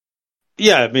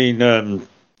 Yeah, I mean,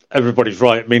 everybody's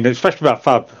right. I mean, especially about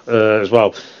Fab as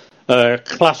well.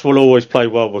 Class will always play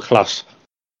well with class.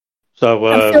 So,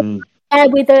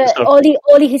 with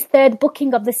only his 3rd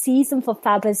booking of the season for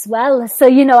Fab as well. So,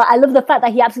 I love the fact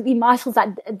that he absolutely marshals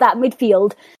that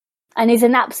midfield and is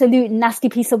an absolute nasty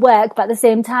piece of work, but at the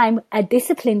same time, a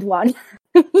disciplined one.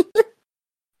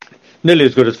 Nearly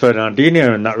as good as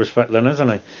Fernandinho in that respect then, isn't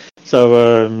he?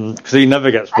 So, because he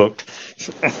never gets booked.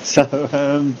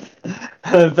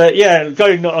 But yeah,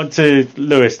 going on to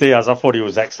Luis Diaz, I thought he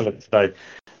was excellent today.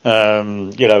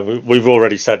 We've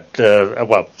already said,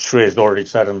 Shri has already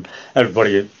said, and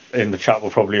everybody in the chat will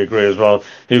probably agree as well.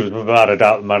 He was without a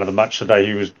doubt the man of the match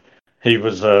today. He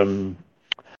was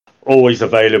always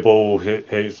available.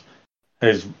 His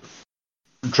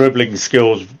dribbling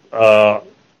skills are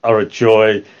a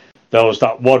joy. There was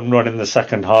that one run in the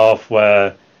second half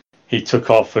where he took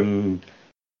off and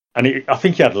I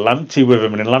think he had Lamptey with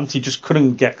him, and Lamptey just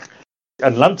couldn't get.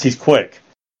 And Lamptey's quick,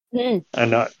 and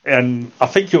I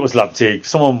think it was Lamptey.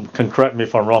 Someone can correct me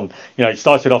if I'm wrong. He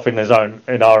started off in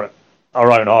our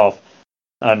own half,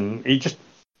 and he just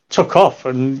took off,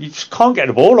 and you just can't get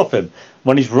the ball off him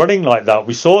when he's running like that.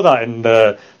 We saw that in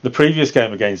the previous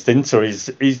game against Inter.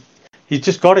 He's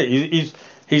just got it. He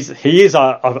is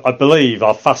I believe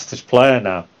our fastest player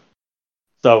now.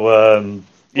 So.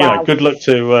 Wow. Good luck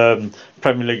to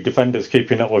Premier League defenders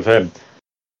keeping up with him.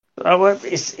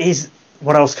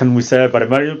 What else can we say about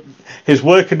him? His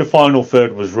work in the final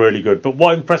third was really good. But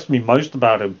what impressed me most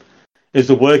about him is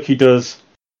the work he does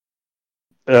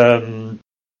in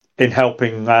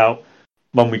helping out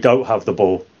when we don't have the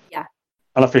ball. Yeah.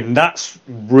 And I think that's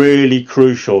really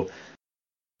crucial,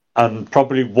 and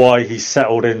probably why he's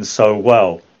settled in so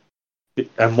well,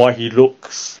 and why he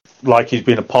looks like he's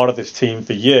been a part of this team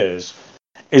for years.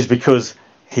 Is because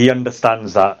he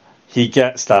understands that, he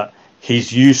gets that,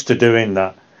 he's used to doing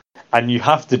that. And you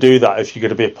have to do that if you're going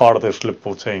to be a part of this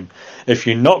Liverpool team. If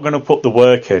you're not going to put the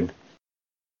work in,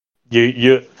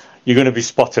 you're going to be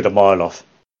spotted a mile off.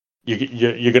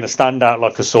 You're going to stand out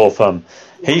like a sore thumb.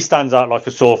 He stands out like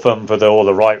a sore thumb for all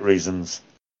the right reasons.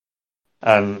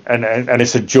 And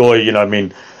it's a joy,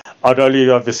 I'd only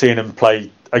ever seen him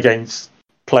play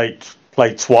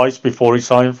twice before he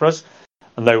signed for us.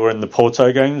 And they were in the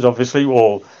Porto games, obviously,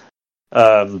 or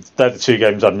they're the two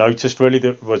games I've noticed, really.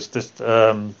 That was just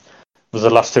was the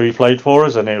last two he played for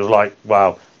us, and it was like,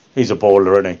 wow, he's a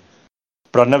baller, isn't he?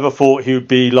 But I never thought he would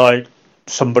be like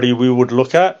somebody we would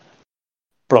look at,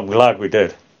 but I'm glad we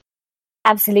did.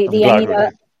 Absolutely,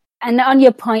 and on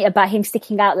your point about him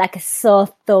sticking out like a sore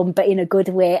thumb, but in a good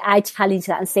way, I challenge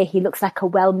that and say he looks like a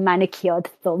well-manicured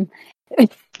thumb.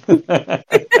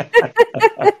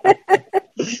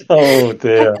 Oh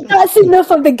dear. That's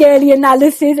enough of the girly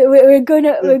analysis. We're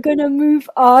gonna move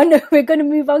on. We're gonna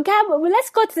move on. Well, let's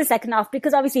go to the second half,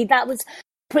 because obviously that was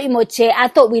pretty much it. I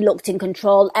thought we looked in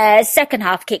control. Second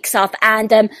half kicks off,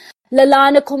 and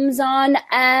Lallana comes on.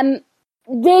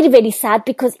 Really, really sad,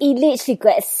 because he literally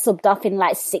gets subbed off in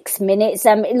like 6 minutes.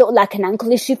 It looked like an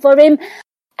ankle issue for him.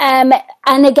 And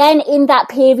again, in that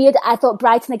period, I thought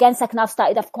Brighton again, second half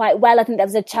started off quite well. I think there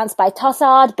was a chance by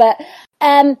Tossard, but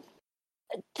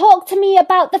talk to me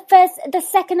about the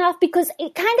second half, because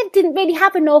it kind of didn't really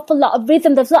have an awful lot of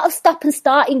rhythm. There's a lot of stop and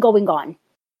starting going on.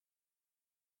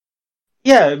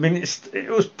 Yeah, I mean, it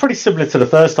was pretty similar to the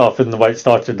first half in the way it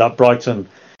started. That Brighton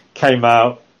came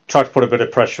out, tried to put a bit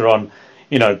of pressure on.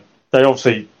 They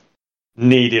obviously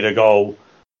needed a goal.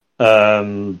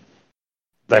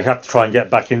 They had to try and get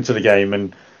back into the game,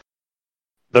 and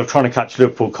they were trying to catch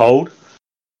Liverpool cold.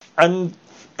 And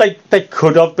they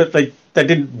could have, but they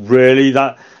didn't really.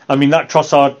 That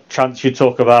Trossard chance you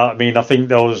talk about. I mean, I think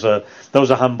there was a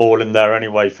handball in there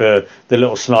anyway for the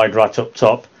little snide rat up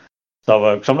top.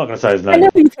 So, because I'm not going to say his name. I know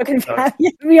who you're talking about.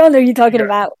 We all know who you're talking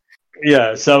about.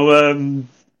 Yeah. So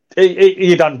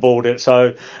he'd handballed it.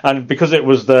 So, and because it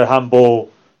was the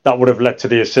handball that would have led to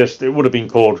the assist, it would have been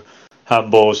called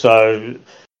handball. So,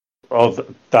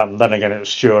 then again, it was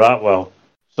Stuart Atwell.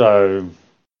 So,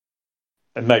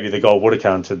 and maybe the goal would have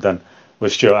counted then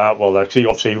with Stuart Atwell there, because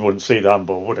obviously he wouldn't see the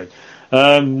handball, would he?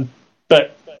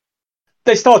 But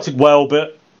they started well,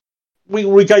 but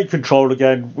we gained control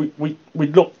again. We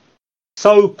looked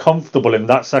so comfortable in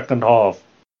that second half,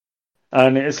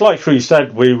 and it's like Shree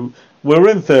said, we were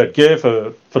in third gear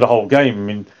for the whole game. I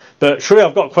mean, but Shree,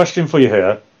 I've got a question for you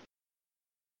here.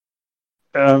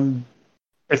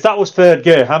 If that was third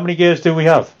gear, how many gears do we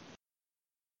have?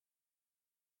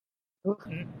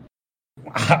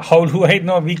 How do I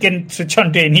know? We can switch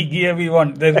on to any gear we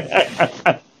want. It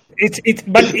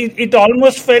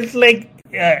almost felt like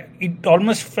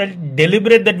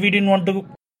deliberate that we didn't want to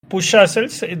push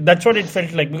ourselves. That's what it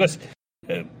felt like, because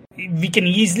we can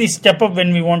easily step up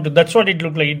when we want to. That's what it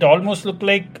looked like. It almost looked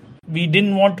like we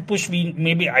didn't want to push.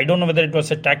 I don't know whether it was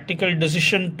a tactical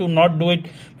decision to not do it,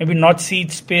 maybe not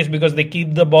cede space because they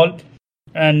keep the ball.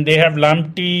 And they have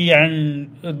Lamptey,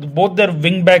 and both their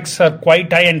wing backs are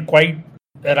quite high and quite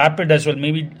rapid as well.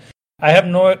 Maybe I have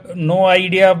no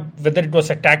idea whether it was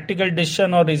a tactical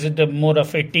decision or is it a more a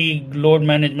fatigue, load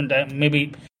management.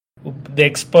 Maybe the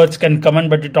experts can comment,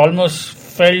 but it almost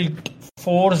felt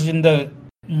forced in the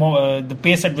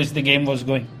pace at which the game was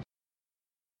going.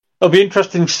 It'll be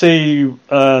interesting to see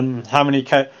how many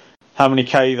how many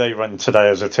K they run today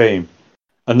as a team,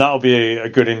 and that'll be a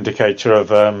good indicator of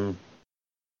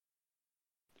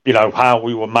how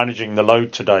we were managing the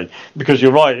load today. Because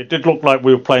you're right, it did look like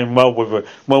we were playing well we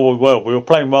were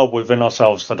playing well within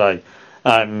ourselves today,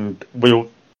 and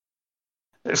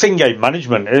it's in-game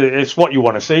management. It's what you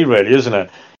want to see, really, isn't it?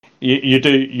 You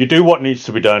do what needs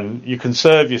to be done. You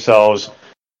conserve yourselves,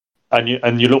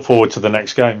 and you look forward to the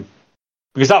next game,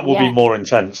 because that will be more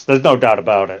intense. There's no doubt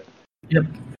about it. Yep.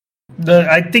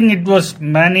 I think it was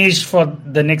managed for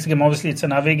the next game. Obviously, it's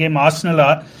an away game. Arsenal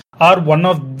are one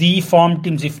of the form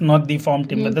teams, if not the form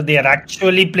team. Whether they are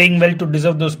actually playing well to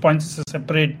deserve those points is a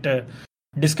separate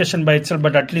discussion by itself.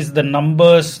 But at least the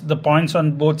numbers, the points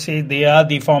on both say they are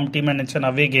the form team, and it's an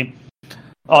away game.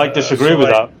 I disagree with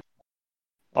that.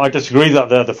 I disagree that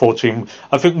they're the 14.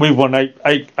 I think we've won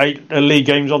eight league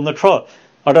games on the trot.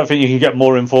 I don't think you can get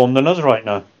more informed than us right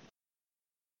now.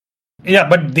 Yeah,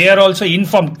 but they are also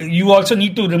informed. You also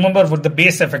need to remember what the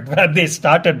base effect where they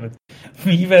started with.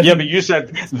 But you said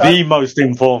the most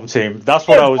informed team. That's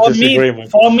what I was disagreeing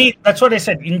with. For me, that's what I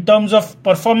said. In terms of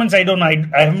performance, I don't know.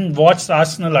 I haven't watched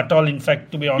Arsenal at all. In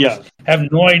fact, to be honest, I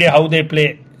have no idea how they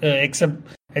play, except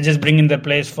I just bring in their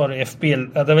players for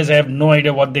FPL. Otherwise, I have no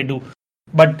idea what they do.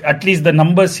 But at least the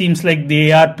numbers seems like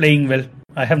they are playing well.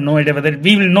 I have no idea whether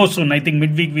we will know soon. I think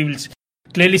midweek we will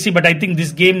clearly see. But I think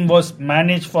this game was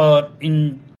managed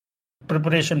in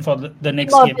preparation for the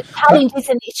next game. The challenge is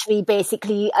initially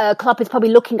basically Klopp is probably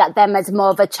looking at them as more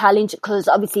of a challenge, because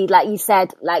obviously, like you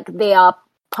said, like they are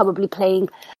probably playing.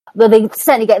 Well, they're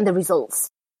certainly getting the results.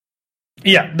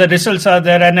 Yeah, the results are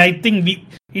there, and I think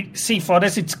for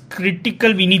us it's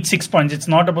critical. We need 6 points. It's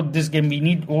not about this game. We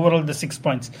need overall the 6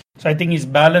 points. So I think he's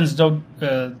balanced out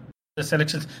the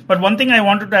selections. But one thing I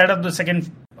wanted to add up the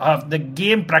second half, the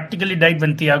game practically died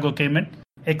when Thiago came in,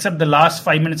 except the last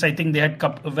 5 minutes. I think they had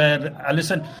where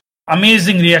Alisson,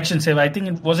 amazing reaction save. I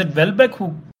think was it Welbeck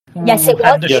who yes, it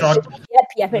had was. the shot.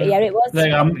 Yep, it was.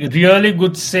 Like, really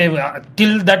good save.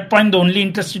 Till that point, the only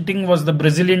interesting thing was the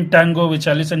Brazilian tango which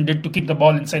Alisson did to keep the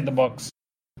ball inside the box.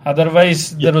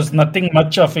 Otherwise, there was nothing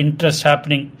much of interest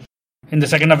happening in the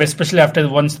second half, especially after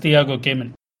once Thiago came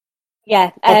in.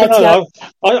 Yeah, I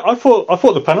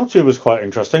thought the penalty was quite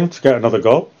interesting to get another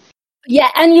goal. Yeah,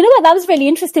 and you know what? That was really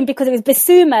interesting because it was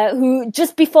Basuma who,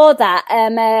 just before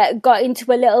that, got into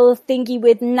a little thingy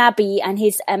with Naby, and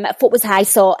his foot was high,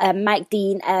 so Mike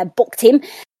Dean booked him.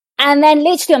 And then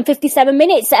literally on 57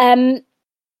 minutes,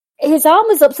 his arm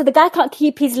was up, so the guy can't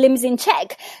keep his limbs in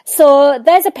check. So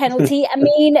there's a penalty. I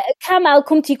mean, Cam, I'll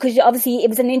come to you because obviously it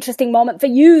was an interesting moment for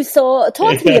you, so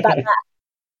talk to me about that.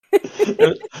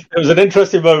 It was an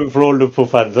interesting moment for all Liverpool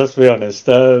fans, let's be honest.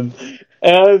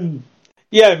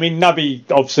 Yeah, I mean, Naby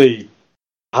obviously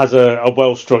has a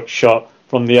well-struck shot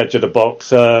from the edge of the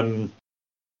box. I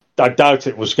doubt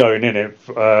it was going in it.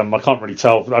 I can't really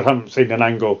tell. I haven't seen an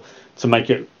angle to make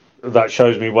it that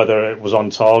shows me whether it was on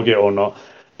target or not.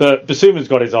 But Basuma's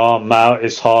got his arm out.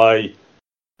 It's high.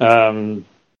 Thankfully,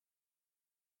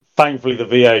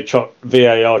 the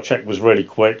VAR check was really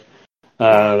quick.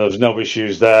 There was no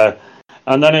issues there.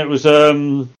 And then it was,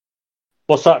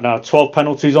 what's that now? 12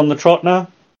 penalties on the trot now?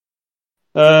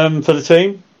 For the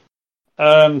team.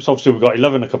 So obviously we got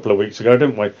 11 a couple of weeks ago,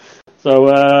 didn't we? So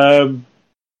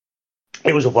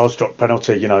it was a well-struck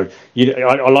penalty. You know,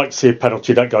 I like to see a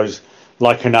penalty that goes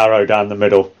like an arrow down the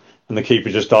middle, and the keeper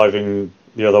just diving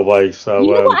the other way. So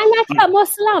you know what I like about Mo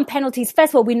Salah on penalties?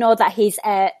 First of all, we know that his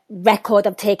record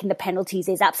of taking the penalties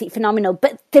is absolutely phenomenal,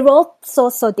 but they're all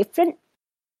so different.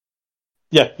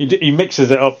 Yeah, he mixes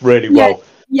it up really well.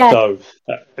 Yeah. So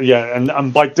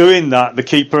and by doing that, the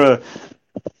keeper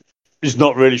is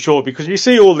not really sure, because you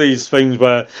see all these things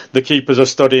where the keepers are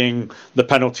studying the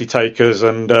penalty takers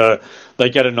and they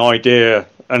get an idea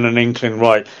and an inkling,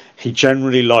 right, he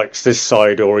generally likes this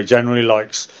side, or he generally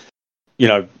likes,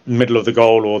 middle of the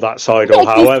goal or that side, or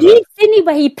however.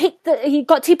 Where he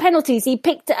got 2 penalties. He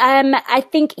picked, I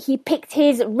think he picked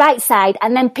his right side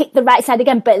and then picked the right side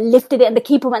again, but lifted it and the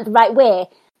keeper went the right way.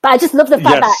 But I just love the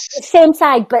fact that same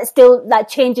side, but still that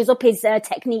changes up his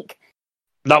technique.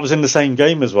 That was in the same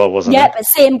game as well, wasn't it? Yeah, but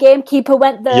same game. Keeper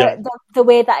went the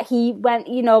way that he went,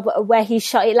 where he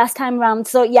shot it last time round.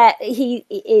 So yeah,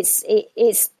 it's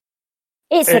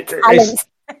a talent.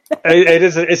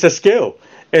 It's a skill.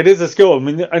 It is a skill. I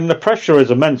mean, and the pressure is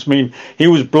immense. I mean, he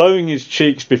was blowing his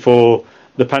cheeks before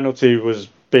the penalty was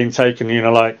being taken.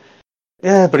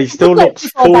 Yeah, but he still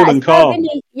looks cool and calm.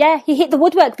 He hit the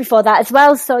woodwork before that as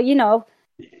well. So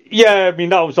Yeah, I mean,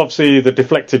 that was obviously the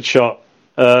deflected shot.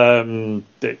 I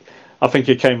think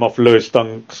it came off Lewis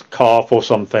Dunk's calf or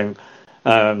something.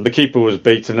 The keeper was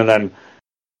beaten, and then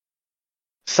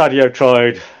Sadio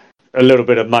tried a little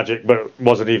bit of magic, but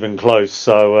wasn't even close.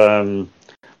 So,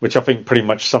 which I think pretty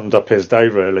much summed up his day,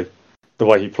 really, the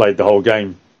way he played the whole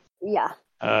game. Yeah.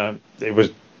 It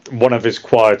was one of his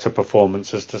quieter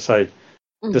performances, to say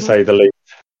the least.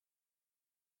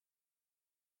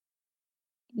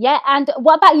 Yeah, and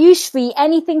what about you, Shri?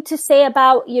 Anything to say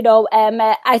about,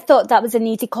 I thought that was an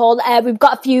easy call. We've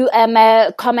got a few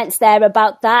comments there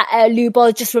about that.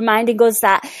 Lubo just reminding us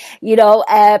that,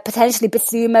 potentially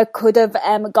Basuma could have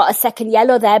got a second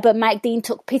yellow there, but Mike Dean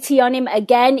took pity on him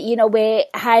again. We're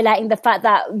highlighting the fact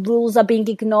that rules are being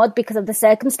ignored because of the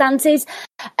circumstances.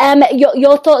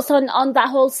 Your thoughts on that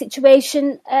whole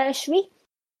situation, Shri?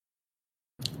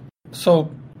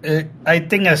 So, I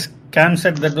think as Cam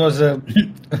said, that was a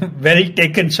very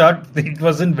taken shot. It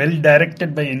wasn't well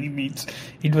directed by any means.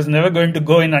 It was never going to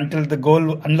go in unless the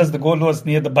goal was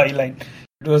near the byline.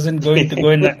 It wasn't going to go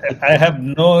in. I have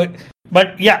no...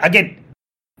 But yeah, again,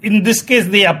 in this case,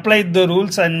 they applied the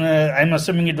rules, and I'm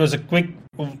assuming it was a quick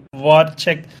VAR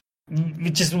check,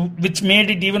 which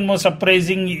made it even more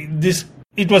surprising.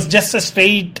 It was just a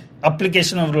straight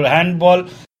application of rule. Handball,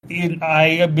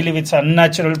 I believe it's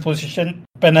unnatural position,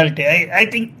 penalty. I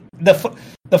think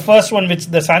the first one, which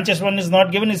the Sanchez one is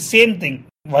not given, is same thing.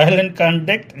 Violent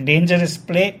conduct, dangerous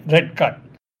play, red card.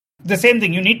 The same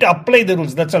thing. You need to apply the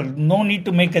rules. That's all. No need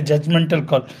to make a judgmental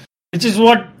call. Which is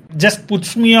what just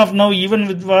puts me off now, even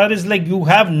with VAR, is like you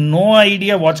have no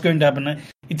idea what's going to happen.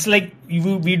 It's like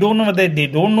we don't know whether they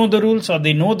don't know the rules or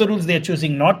they know the rules, they're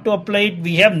choosing not to apply it.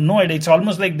 We have no idea. It's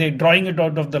almost like they're drawing it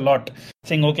out of the lot,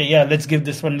 saying, okay, yeah, let's give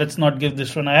this one, let's not give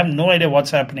this one. I have no idea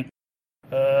what's happening.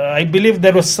 I believe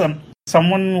there was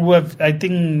someone who I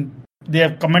think they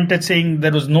have commented saying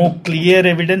there was no clear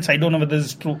evidence. I don't know whether this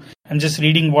is true. I'm just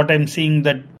reading what I'm seeing,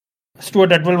 that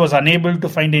Stuart Atwell was unable to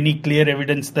find any clear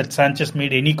evidence that Sanchez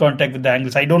made any contact with the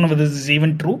angles. I don't know whether this is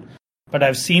even true, but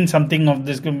I've seen something of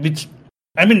this, which,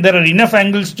 I mean, there are enough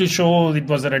angles to show it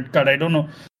was a red card. I don't know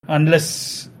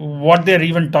unless what they're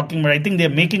even talking about. I think they're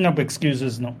making up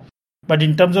excuses now. But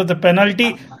in terms of the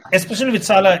penalty, especially with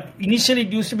Salah, initially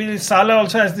it used to be Salah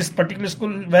also has this particular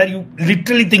school where you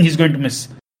literally think he's going to miss.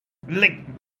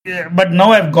 But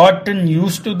now I've gotten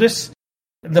used to this.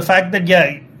 The fact that,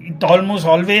 it almost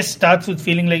always starts with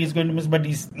feeling like he's going to miss, but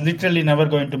he's literally never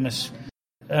going to miss.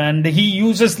 And he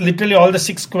uses literally all the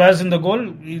 6 squares in the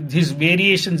goal. His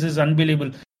variations is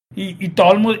unbelievable. It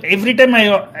almost every time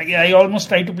I almost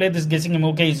try to play this guessing him.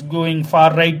 Okay, he's going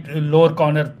far right, lower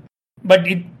corner, but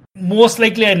most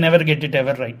likely I never get it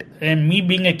ever right. And me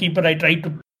being a keeper, I try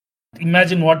to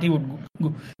imagine what he would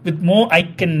go. With Mo, I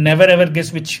can never ever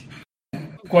guess which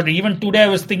quarter. Even today I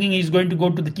was thinking he's going to go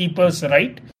to the keeper's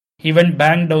right. He went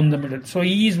bang down the middle. So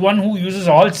he is one who uses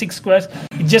all 6 squares.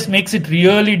 It just makes it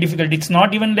really difficult. It's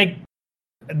not even like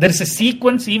there's a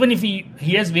sequence. Even if he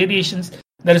has variations,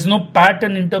 there is no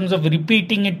pattern in terms of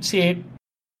repeating it, say,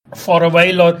 for a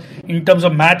while, or in terms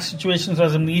of match situations or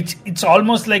something. It's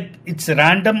almost like it's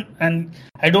random, and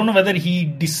I don't know whether he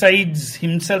decides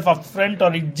himself up front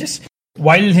or it just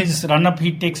while his run up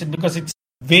he takes it, because it's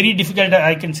very difficult,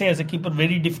 I can say as a keeper,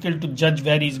 very difficult to judge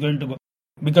where he's going to go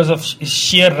because of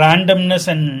sheer randomness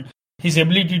and his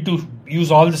ability to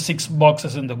use all the 6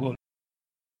 boxes in the goal.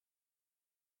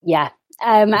 Yeah.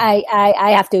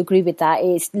 I have to agree with that.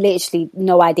 It's literally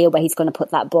no idea where he's going to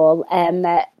put that ball.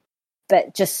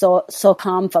 But just so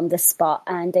calm from the spot,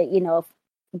 and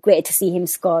great to see him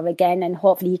score again, and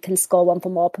hopefully he can score one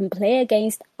from open play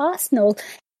against Arsenal.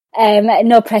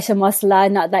 No pressure,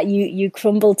 Mosla, not that you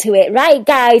crumble to it. Right,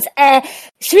 guys.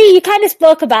 Shri, you kind of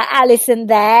spoke about Alisson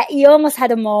there. He almost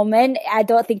had a moment. I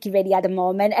don't think he really had a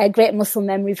moment. A great muscle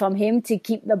memory from him to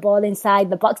keep the ball inside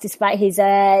the box despite his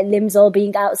limbs all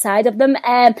being outside of them.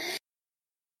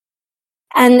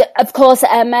 And of course,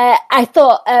 I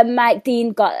thought Mike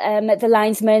Dean got the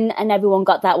linesman, and everyone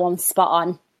got that one spot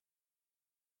on.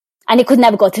 And it could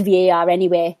never go to VAR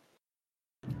anyway.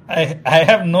 I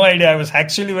have no idea. I was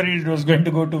actually worried it was going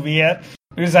to go to VAR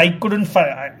because I couldn't find,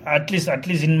 at least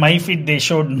in my feed, they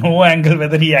showed no angle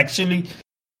whether he actually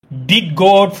did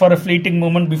go out for a fleeting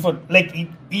moment before. Like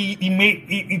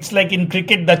it's like in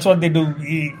cricket, that's what they do.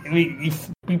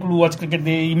 If people who watch cricket,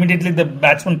 they immediately the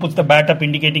batsman puts the bat up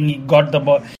indicating he got the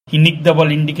ball, he nicked the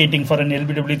ball indicating for an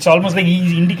LBW. It's almost like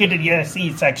he indicated, see,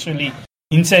 it's actually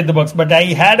inside the box. But I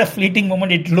had a fleeting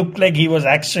moment. It looked like he was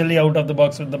actually out of the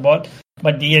box with the ball.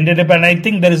 But he ended up, and I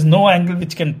think there is no angle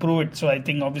which can prove it. So I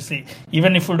think obviously,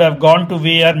 even if it would have gone to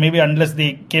VAR, maybe unless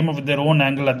they came up with their own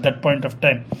angle at that point of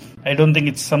time, I don't think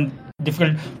it's some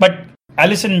difficult. But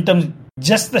Alisson, in terms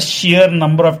just the sheer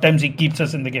number of times he keeps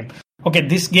us in the game. Okay,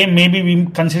 this game maybe we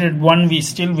considered one, we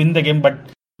still win the game, but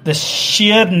the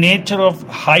sheer nature of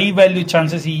high value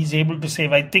chances he is able to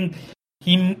save, I think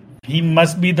he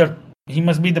must be the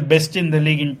best in the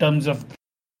league in terms of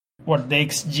what are the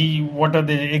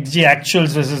XG actuals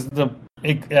versus the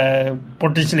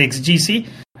potential XGC.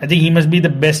 I think he must be the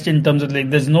best in terms of, like,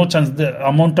 there's no chance. The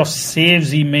amount of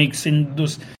saves he makes in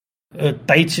those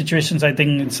tight situations, I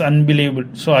think it's unbelievable.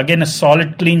 So again, a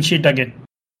solid clean sheet again.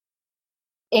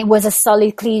 It was a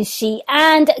solid clean sheet.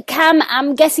 And Cam,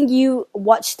 I'm guessing you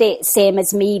watched it same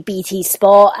as me, BT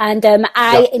Sport. And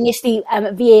I initially,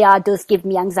 VAR does give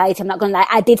me anxiety. I'm not going to lie.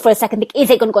 I did for a second think, is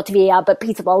it going to go to VAR? But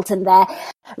Peter Bolton there,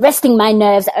 resting my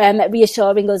nerves,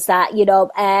 reassuring us that,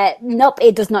 nope,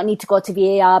 it does not need to go to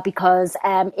VAR because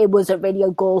it wasn't really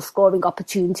a goal scoring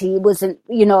opportunity. It wasn't,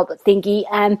 thingy.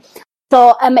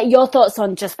 So, your thoughts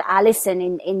on just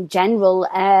Alisson in general,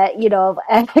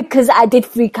 because I did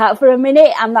freak out for a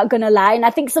minute, I'm not going to lie. And I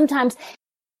think sometimes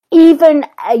even,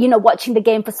 watching the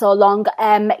game for so long,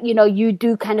 you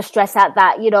do kind of stress out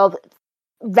that,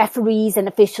 referees and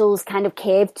officials kind of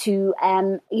cave to,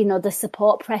 the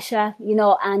support pressure,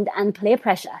 and player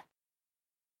pressure.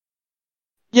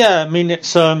 Yeah, I mean,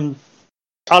 it's,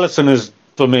 Alisson is,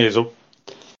 for me, is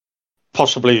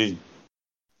possibly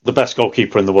the best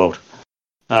goalkeeper in the world.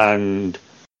 And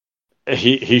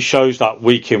he shows that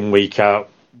week in, week out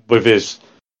with his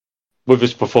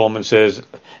performances,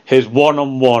 his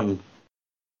one-on-one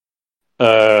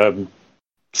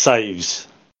saves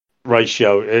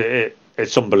ratio.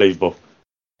 It's unbelievable.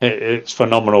 It's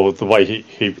phenomenal the way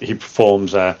he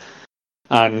performs there.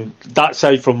 And that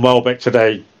save from Welbeck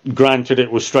today, granted it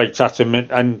was straight at him,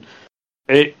 and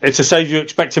it's a save you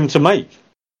expect him to make,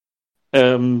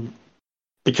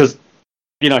 because.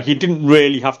 He didn't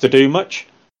really have to do much.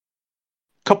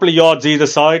 A couple of yards either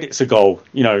side, it's a goal,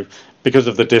 because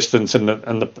of the distance and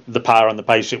the power and the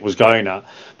pace it was going at.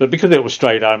 But because it was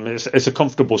straight at him, it's a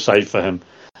comfortable save for him.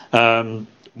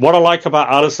 What I like about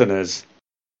Alisson is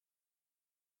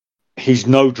he's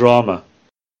no drama.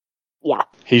 Yeah.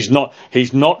 He's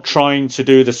not trying to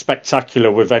do the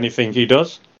spectacular with anything he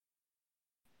does.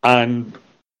 And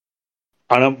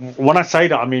when I say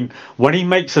that, I mean, when he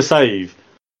makes a save,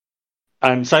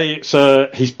 and say it's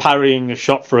he's parrying a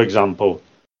shot, for example,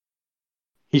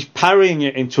 he's parrying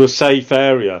it into a safe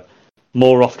area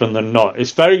more often than not.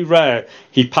 It's very rare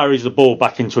he parries the ball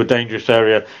back into a dangerous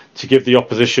area to give the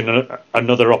opposition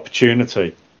another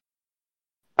opportunity.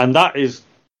 And that is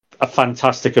a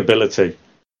fantastic ability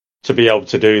to be able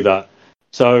to do that.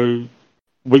 So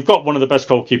we've got one of the best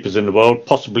goalkeepers in the world,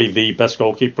 possibly the best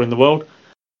goalkeeper in the world.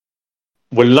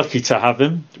 We're lucky to have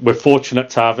him. We're fortunate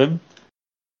to have him.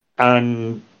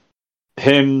 And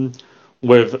him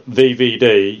with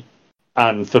VVD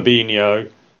and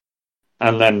Fabinho,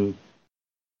 and then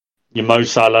your Mo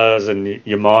Salahs and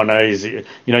your Manes,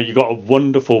 you've got a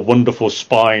wonderful, wonderful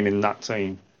spine in that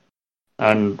team,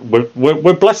 and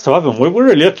we're blessed to have them. We're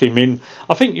really lucky. I mean,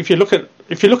 I think if you look at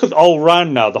the whole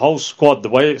round now, the whole squad, the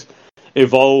way it's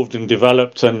evolved and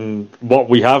developed, and what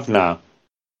we have now,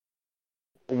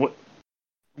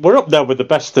 we're up there with the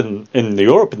best in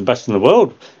Europe and the best in the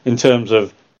world in terms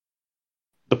of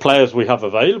the players we have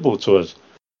available to us.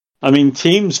 I mean,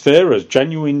 teams fear us,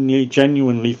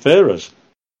 genuinely fear us.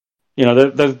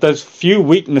 There's few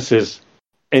weaknesses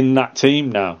in that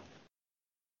team now.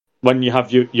 When you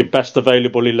have your best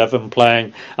available 11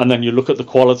 playing, and then you look at the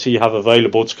quality you have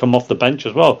available to come off the bench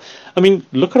as well. I mean,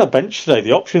 look at our bench today.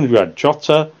 The options we had: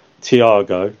 Jota,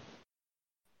 Thiago,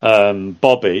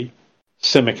 Bobby,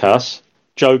 Tsimikas,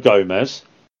 Joe Gomez.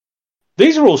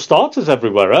 These are all starters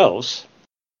everywhere else.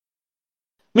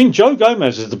 I mean, Joe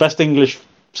Gomez is the best English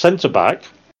centre-back,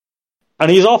 and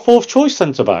he's our fourth choice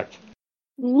centre-back.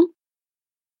 Mm-hmm.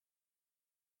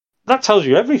 That tells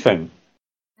you everything.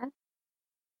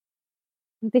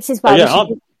 This is why I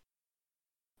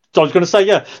was going to say,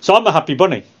 yeah. So I'm a happy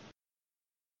bunny.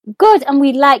 Good, and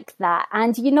we like that.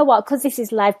 And you know what? Because this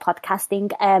is live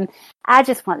podcasting, I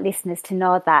just want listeners to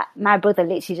know that my brother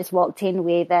literally just walked in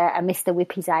with a Mr.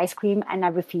 Whippy's ice cream, and I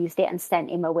refused it and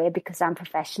sent him away because I'm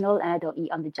professional and I don't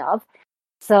eat on the job.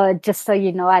 So just so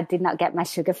you know, I did not get my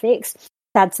sugar fix.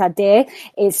 Sad day.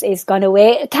 It's gone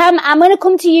away. Cam, I'm going to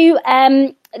come to you.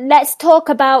 Let's talk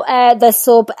about the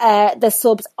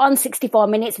subs on 64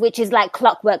 minutes, which is like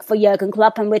clockwork for Jurgen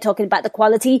Klopp, and we're talking about the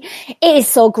quality. It is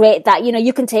so great that,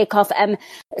 you can take off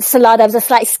Salah. There was a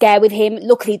slight scare with him.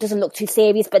 Luckily, it doesn't look too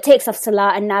serious, but takes off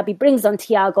Salah and Naby, brings on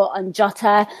Thiago and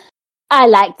Jota. I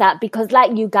like that because,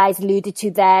 like you guys alluded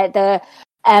to there,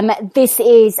 this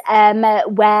is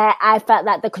where I felt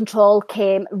that the control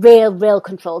came, real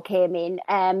control came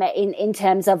in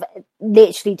terms of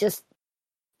literally just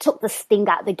took the sting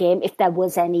out of the game if there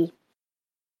was any.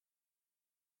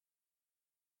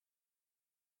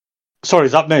 Sorry,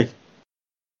 is that me?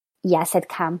 Yeah, I said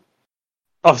Cam.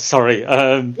 Oh, sorry.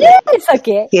 It's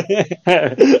okay.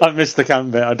 I missed the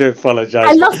Cam bit. I do apologise.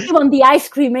 I lost you on the ice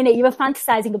cream, innit? You were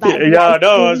fantasising about it. Yeah,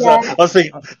 no, I was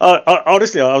thinking.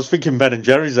 Honestly, I was thinking Ben and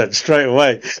Jerry's then straight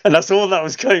away, and that's all that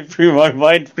was going through my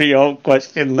mind for your whole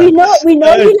question. We know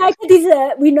you like a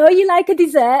dessert. We know you like a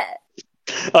dessert.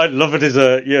 I'd love a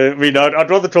dessert. Yeah, I'd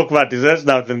rather talk about desserts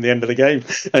now than the end of the game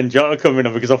and Jota coming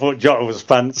on, because I thought Jota was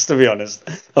pants. To be honest,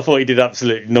 I thought he did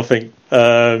absolutely nothing.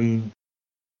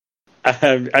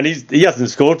 And he hasn't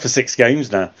scored for 6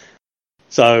 games now,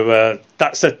 so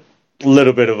that's a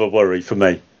little bit of a worry for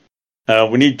me.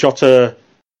 We need Jota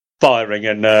firing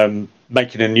and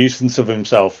making a nuisance of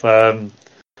himself.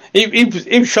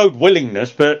 He showed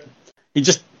willingness, but he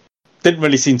just didn't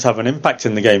really seem to have an impact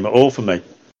in the game at all for me.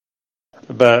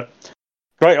 But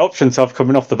great option to have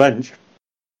coming off the bench.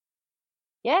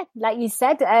 Yeah, like you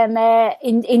said,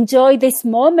 enjoy this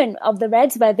moment of the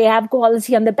Reds where they have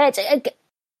quality on the bench.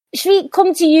 Should we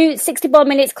come to you? 64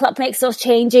 minutes, Klopp makes those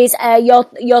changes.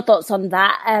 Your thoughts on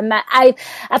that? I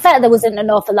felt there wasn't an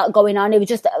awful lot going on. It was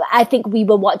just, I think we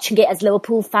were watching it as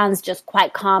Liverpool fans, just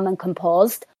quite calm and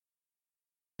composed.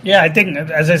 Yeah, I think,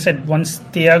 as I said, once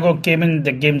Thiago came in,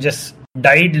 the game just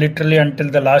died literally until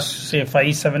the last, say,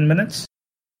 5-7 minutes.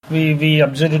 We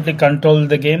absolutely controlled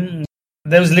the game.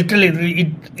 There was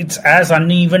literally, it's as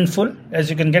uneventful as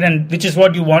you can get, and which is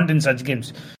what you want in such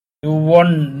games. You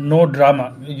want no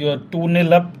drama. You're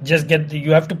 2-0 up,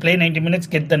 you have to play 90 minutes,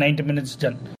 get the 90 minutes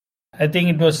done. I think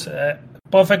it was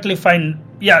perfectly fine.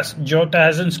 Yes, Jota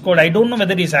hasn't scored. I don't know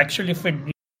whether he's actually fit.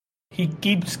 He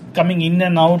keeps coming in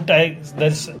and out. I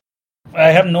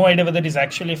have no idea whether he's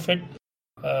actually fit.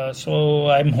 So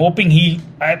I'm hoping he's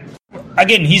had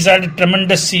a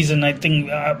tremendous season. I think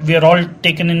we are all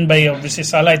taken in by obviously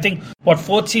Salah. I think,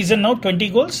 4th season now, 20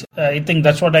 goals? I think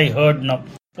that's what I heard now.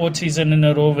 4th season in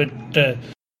a row with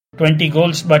 20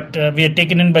 goals, but we are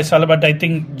taken in by Salah. But I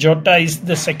think Jota is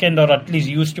the second, or at least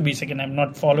used to be second. I've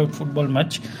not followed football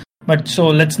much, but so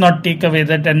let's not take away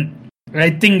that. And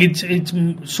I think it's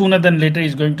sooner than later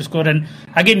he's going to score. And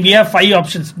again, we have 5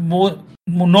 options.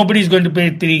 Nobody's going to play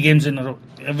 3 games in a row.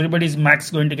 Everybody's max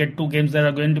going to get 2 games that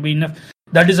are going to be enough.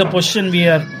 That is a position we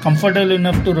are comfortable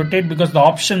enough to rotate, because the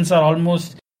options are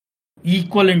almost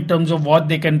equal in terms of what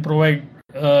they can provide.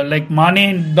 Like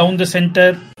Mane down the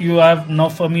center, you have now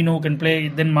Firmino who can play,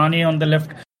 then Mane on the left,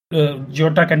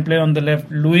 Jota can play on the left,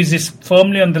 Luis is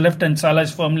firmly on the left and Salah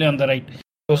is firmly on the right.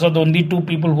 Those are the only 2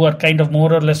 people who are kind of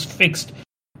more or less fixed.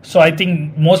 So I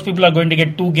think most people are going to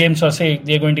get 2 games, or say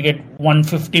they're going to get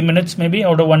 150 minutes maybe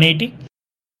out of 180,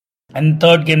 and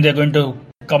third game they're going to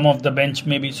come off the bench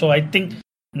maybe. So I think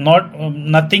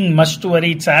nothing much to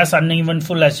worry. It's as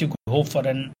uneventful as you could hope for,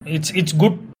 and it's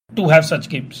good to have such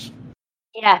games.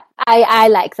 Yeah, I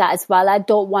like that as well. I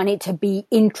don't want it to be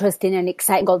interesting and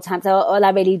exciting all the time. So all I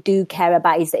really do care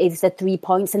about is the 3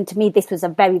 points. And to me, this was a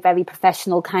very, very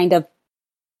professional kind of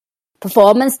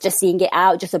performance, just seeing it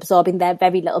out, just absorbing their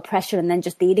very little pressure and then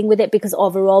just dealing with it, because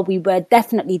overall we were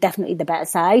definitely the better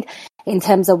side in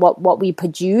terms of what we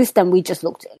produced, and we just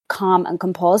looked calm and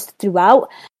composed throughout.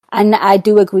 And I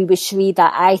do agree with Shri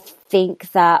that I think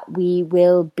that we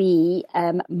will be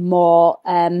more...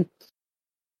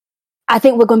 I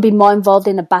think we're going to be more involved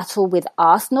in a battle with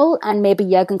Arsenal, and maybe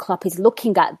Jurgen Klopp is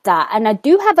looking at that. And I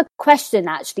do have a question,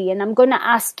 actually, and I'm going to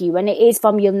ask you, and it is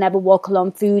from You'll Never Walk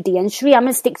Alone Foodie. And Shri, I'm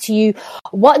going to stick to you.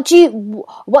 What do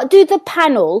the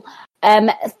panel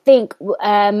think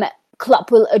Klopp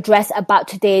will address about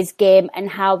today's game and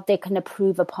how they can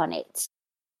improve upon it?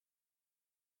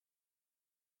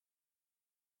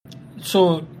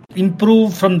 So,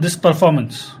 improve from this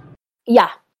performance? Yeah.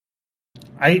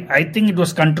 I think it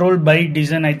was controlled by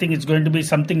design. I think it's going to be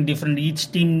something different.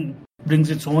 Each team brings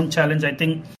its own challenge. I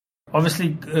think,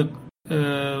 obviously,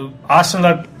 Arsenal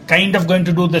are kind of going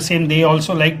to do the same. They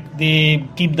also they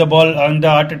keep the ball under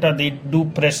Arteta. They do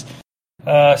press.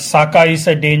 Saka is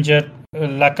a danger,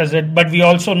 Lacazette. But we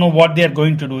also know what they are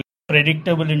going to do. It's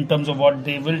predictable in terms of what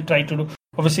they will try to do.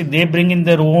 Obviously, they bring in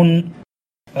their own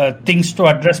things to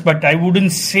address. But I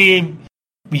wouldn't say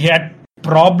we had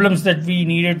problems that we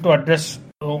needed to address.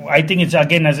 So I think it's,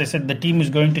 again, as I said, the team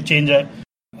is going to change.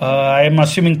 I am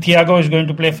assuming Thiago is going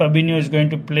to play, Fabinho is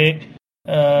going to play.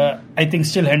 I think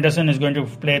still Henderson is going to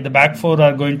play. The back 4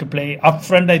 are going to play. Up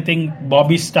front, I think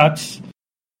Bobby starts.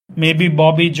 Maybe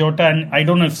Bobby, Jota, and I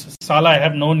don't know if Salah, I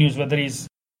have no news whether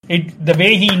the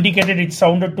way he indicated, it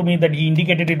sounded to me that he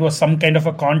indicated it was some kind of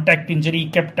a contact injury. He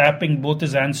kept tapping both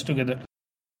his hands together.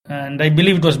 And I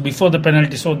believe it was before the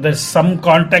penalty. So there's some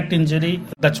contact injury.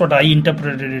 That's what I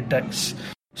interpreted it as.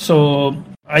 So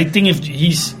I think if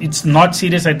it's not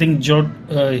serious, I think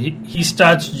he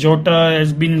starts. Jota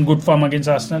has been in good form against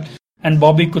Arsenal, and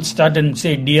Bobby could start and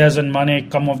say Diaz and Mane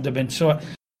come off the bench. So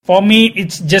for me,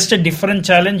 it's just a different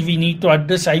challenge we need to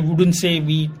address. I wouldn't say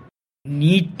we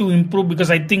need to improve,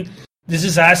 because I think this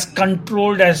is as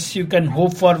controlled as you can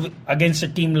hope for against a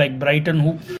team like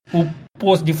Brighton, who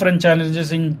pose different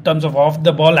challenges in terms of off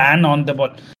the ball and on the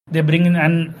ball. They bring in,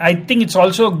 and I think it's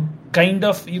also kind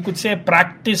of, you could say, a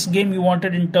practice game you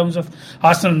wanted in terms of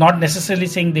Arsenal. Not necessarily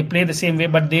saying they play the same way,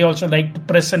 but they also like to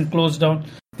press and close down.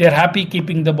 They're happy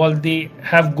keeping the ball. They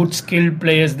have good skilled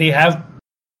players. They have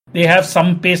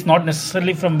some pace, not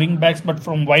necessarily from wing backs, but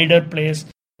from wider players.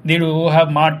 They do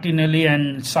have Martinelli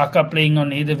and Saka playing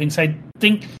on either wings. I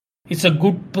think it's a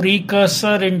good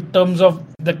precursor in terms of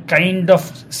the kind of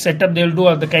setup they'll do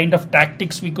or the kind of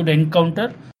tactics we could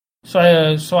encounter. So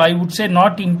I would say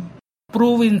not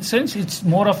improve in sense. It's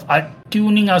more of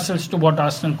tuning ourselves to what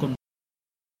Arsenal could do.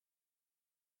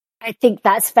 I think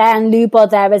that's fair. And Lubo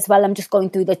there as well. I'm just going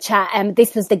through the chat.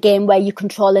 This was the game where you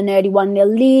control an early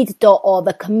 1-0 lead, don't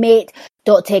overcommit,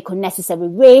 don't take unnecessary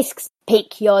risks,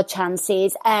 pick your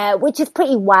chances, which is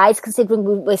pretty wise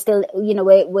considering we're still,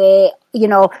 we're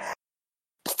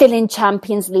still in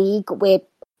Champions League. We're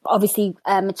obviously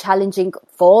challenging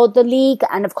for the league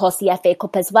and of course the FA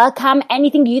Cup as well. Cam,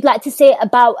 anything you'd like to say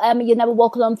about You Never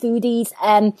Walk Alone Foodies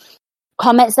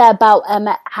comments there about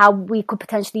how we could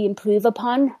potentially improve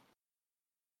upon?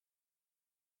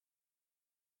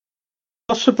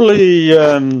 Possibly,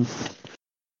 it's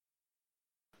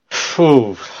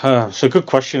a good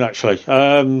question actually,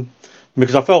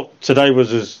 because I felt today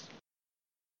was as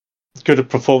good a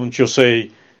performance you'll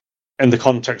see in the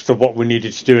context of what we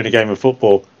needed to do in a game of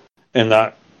football, in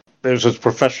that it was as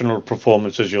professional a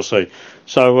performance as you'll see.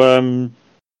 So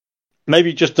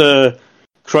maybe just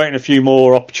creating a few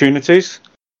more opportunities.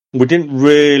 We didn't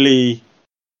really,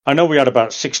 I know we had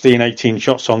about 16, 18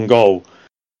 shots on goal,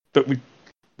 but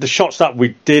the shots that we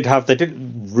did have, they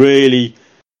didn't really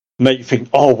make you think,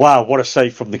 oh wow, what a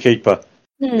save from the keeper.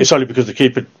 It's only because the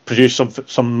keeper produced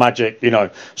some magic,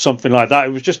 something like that.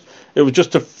 It was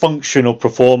just a functional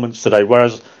performance today.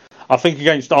 Whereas I think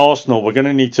against Arsenal, we're going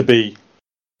to need to be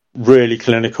really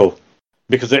clinical,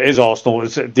 because it is Arsenal.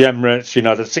 It's at the Emirates.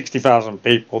 There's 60,000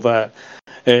 people there.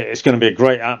 It's going to be a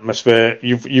great atmosphere.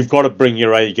 You've got to bring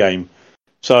your A game.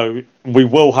 So we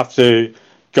will have to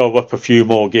go up a few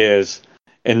more gears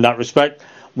in that respect.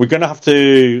 We're going to have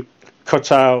to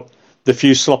cut out the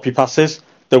few sloppy passes.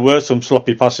 There were some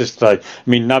sloppy passes today. I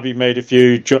mean, Naby made a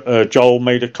few, Joel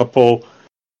made a couple.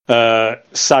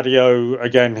 Sadio,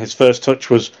 again, his first touch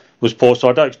was poor, so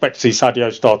I don't expect to see Sadio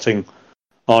starting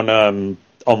on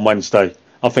Wednesday.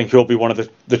 I think he'll be one of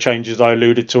the changes I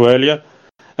alluded to earlier.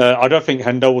 I don't think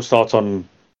Hendo will start on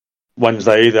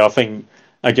Wednesday either. I think,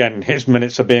 again, his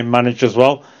minutes are being managed as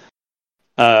well.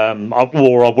 I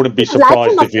wouldn't be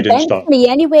surprised if you didn't start. Me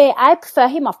anyway, I prefer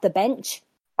him off the bench.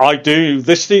 I do.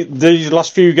 These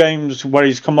last few games where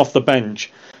he's come off the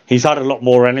bench, he's had a lot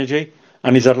more energy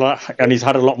and he's had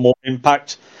a lot more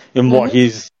impact in what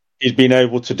he's been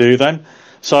able to do then.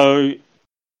 So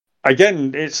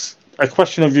again, it's a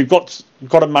question of you've got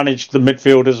to manage the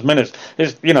midfielders' minutes.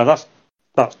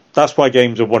 That's why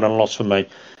games are won and lost for me.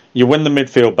 You win the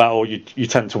midfield battle, you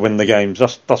tend to win the games.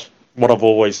 That's what I've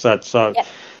always said. So,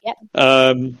 Yep.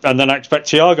 And then I expect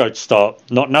Thiago to start,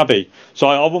 not Naby. So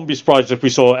I wouldn't be surprised if we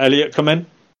saw Elliott come in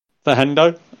for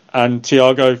Hendo and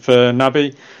Thiago for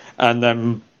Naby, and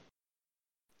then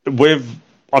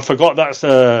I forgot that's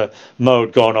Mo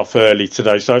had gone off early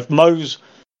today. So if Mo's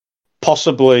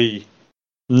possibly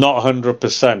not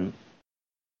 100%,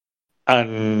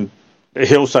 and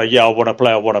he'll say, "Yeah, I want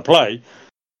to play,"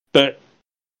 but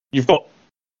you've got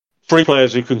three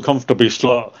players who can comfortably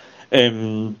slot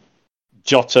in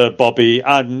Jota, Bobby,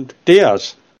 and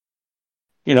Diaz.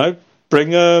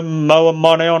 Bring Mo and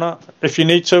Mane on if you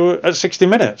need to at 60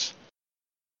 minutes.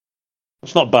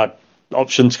 It's not a bad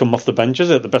option to come off the bench, is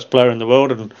it? The best player in the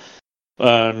world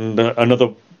and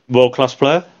another world-class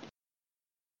player.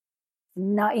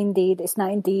 Not indeed. It's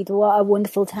not indeed. What a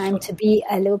wonderful time to be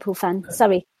a Liverpool fan.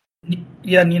 Sorry.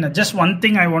 Yeah, Nina, just one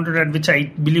thing I wanted to add, which I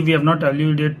believe we have not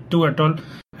alluded to at all.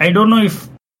 I don't know if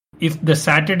the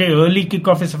Saturday early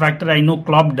kickoff is a factor. I know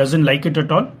Klopp doesn't like it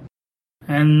at all.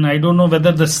 And I don't know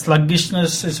whether the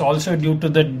sluggishness is also due to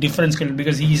the different schedule,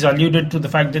 because he's alluded to the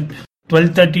fact that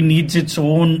 12:30 needs its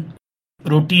own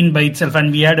routine by itself.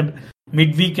 And we had a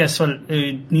midweek as well.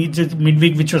 It needs its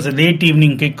midweek, which was a late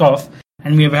evening kickoff.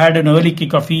 And we have had an early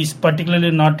kickoff. He's particularly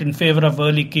not in favor of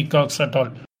early kickoffs at all.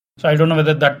 So I don't know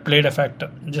whether that played a factor.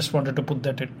 Just wanted to put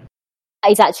that in.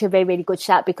 That is actually a very, really good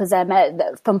shout because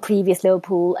from previous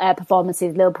Liverpool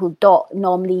performances, Liverpool don't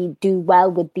normally do well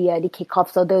with the early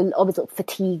kickoff, so they'll always look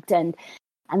fatigued and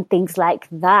things like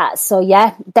that. So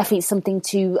yeah, definitely something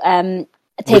to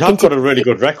take. We have got a really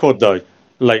good record though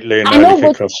lately in early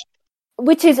kickoffs,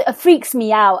 which freaks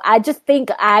me out. I just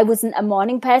think I wasn't a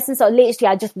morning person, so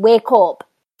literally I just wake up,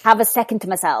 have a second to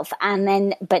myself, and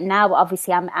then. But now,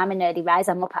 obviously, I'm an early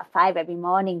riser. I'm up at 5 every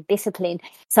morning, discipline.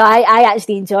 So I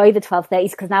actually enjoy the 12:30s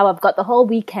because now I've got the whole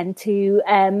weekend to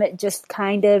just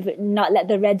kind of not let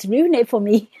the Reds ruin it for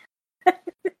me.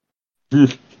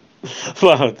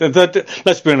 Well,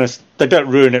 let's be honest, they don't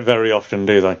ruin it very often,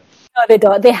 do they? No, they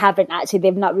don't. They haven't actually.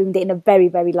 They've not ruined it in a very,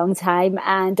 very long time.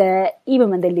 And even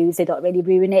when they lose, they don't really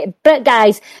ruin it. But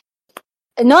guys,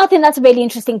 no, I think that's a really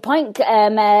interesting point.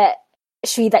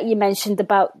 Shri, that you mentioned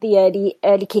about the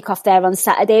early kickoff there on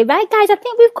Saturday. Right, guys, I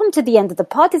think we've come to the end of the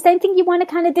pod. Is there anything you want to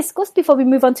kind of discuss before we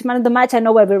move on to man of the match? I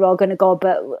know where we're all going to go,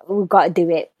 but we've got to do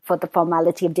it for the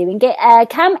formality of doing it.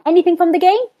 Cam, anything from the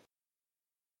game?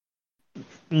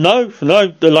 No.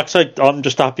 Like I said, I'm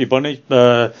just a happy bunny.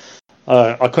 I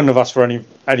couldn't have asked for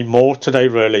any more today,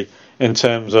 really, in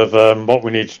terms of what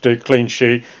we need to do. Clean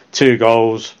sheet, 2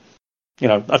 goals.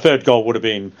 A third goal would have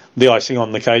been the icing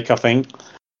on the cake, I think.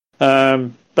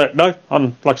 But no,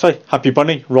 I'm, like I say, happy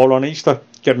bunny, roll on Easter,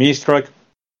 get me Easter egg.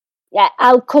 Yeah,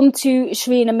 I'll come to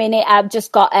Shri in a minute. I've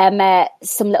just got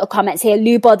some little comments here.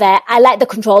 Lubo there. I like the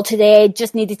control today,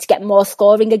 just needed to get more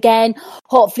scoring again.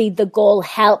 Hopefully the goal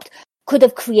helped. Could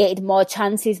have created more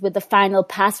chances with the final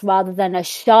pass rather than a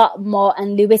shot. Moore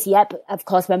and Lewis, yep, of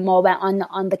course, when Moore went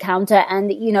on the counter.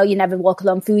 And, you never walk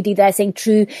alone. Foodie there saying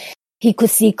true. He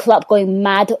could see Klopp going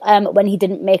mad when he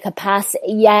didn't make a pass.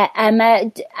 Yeah, and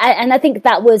I think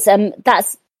that was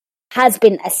has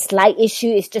been a slight issue.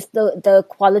 It's just the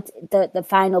quality, the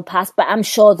final pass. But I'm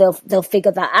sure they'll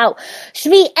figure that out.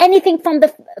 Shri, anything from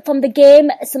the game?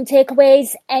 Some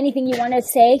takeaways? Anything you want to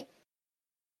say?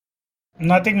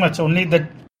 Nothing much. Only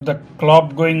that the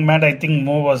Klopp going mad. I think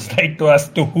Mo was right to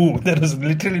ask to who. There was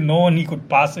literally no one he could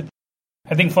pass it.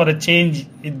 I think for a change,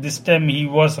 this time he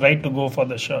was right to go for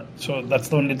the shot. So that's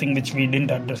the only thing which we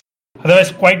didn't understand.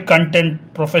 Otherwise, quite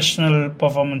content, professional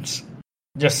performance.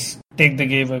 Just take the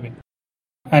game away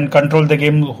and control the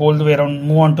game, hold the way around,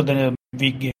 move on to the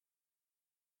week game.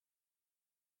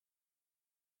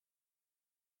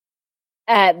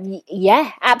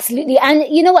 Yeah, absolutely. And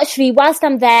you know what, Shri, whilst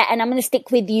I'm there, and I'm going to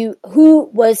stick with you, who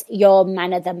was your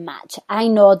man of the match? I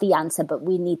know the answer, but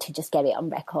we need to just get it on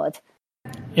record.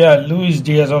 Yeah, Luis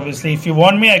Diaz, obviously. If you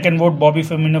want me, I can vote Bobby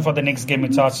Firmino for the next game.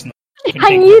 It's Arsenal.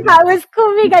 I knew that was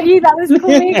coming.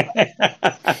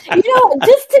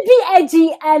 Just to be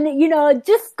edgy and,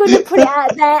 just going to put it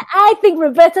out there, I think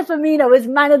Roberto Firmino was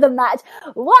man of the match.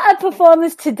 What a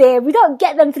performance today. We don't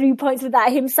get them 3 points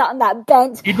without him sat on that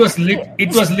bench. It was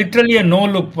literally a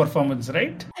no-look performance,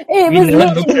 right? It was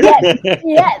literally,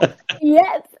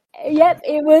 Yep,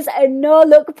 it was a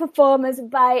no-look performance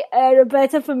by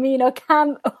Roberto Firmino.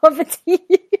 Cam, over to you.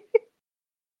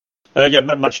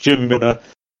 Not much Jim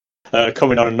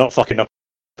coming on and not fucking up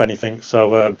anything.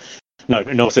 So, no,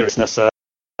 in all seriousness,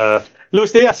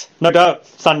 Luis Diaz, no doubt,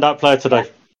 standout player today.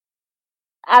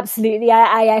 Absolutely,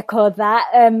 I echo that.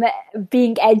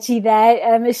 Being edgy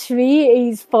there, Shri,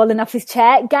 he's fallen off his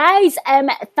chair. Guys,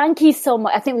 thank you so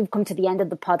much. I think we've come to the end of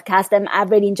the podcast.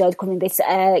 I've really enjoyed coming this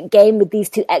game with these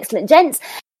two excellent gents.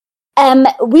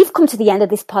 We've come to the end of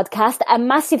this podcast. A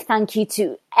massive thank you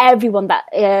to everyone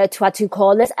to our two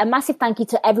callers. A massive thank you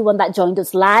to everyone that joined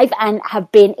us live and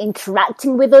have been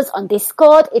interacting with us on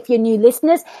Discord. If you're new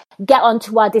listeners, get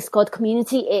onto our Discord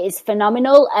community. It is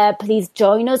phenomenal. Please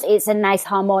join us. It's a nice,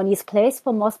 harmonious place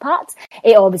for most parts.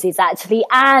 It always is, actually.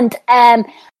 And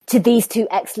to these two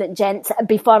excellent gents,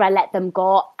 before I let them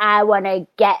go, I want to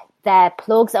get their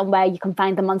plugs and where you can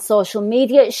find them on social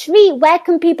media. Shri, where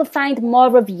can people find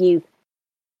more of you?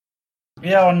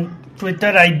 Yeah, on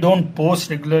Twitter, I don't post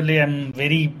regularly. I'm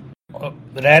very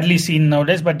rarely seen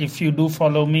nowadays, but if you do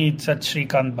follow me, it's at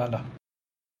Shrikant Bala.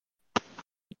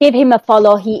 Give him a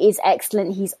follow. He is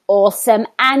excellent. He's awesome.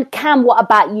 And Cam, what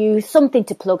about you? Something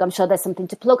to plug. I'm sure there's something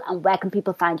to plug. And where can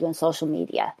people find you on social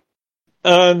media?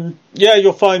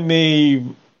 You'll find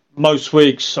me most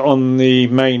weeks on the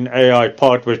main AI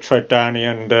pod with Tread Downey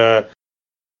and the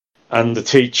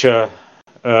teacher,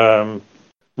 the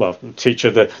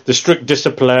strict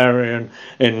disciplinarian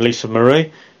in Lisa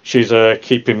Marie. She's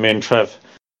keeping me and Trev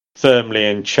firmly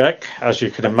in check, as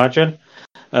you can imagine.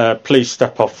 Please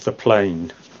step off the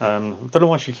plane. I don't know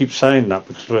why she keeps saying that,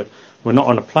 because we're not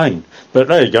on a plane. But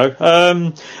there you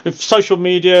go. Social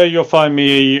media, you'll find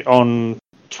me on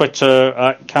Twitter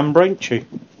at Cam Braintree.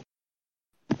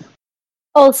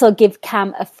 Also give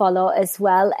Cam a follow as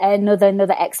well.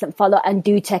 Another excellent follow, and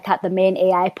do check out the main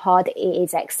AI pod. It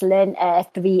is excellent.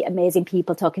 3 amazing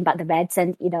people talking about the Reds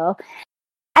and,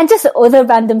 and just other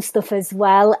random stuff as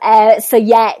well. So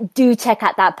yeah, do check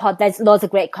out that pod. There's loads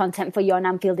of great content for you on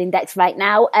Anfield Index right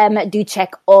now. Do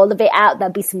check all of it out.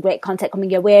 There'll be some great content coming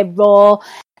your way. Raw.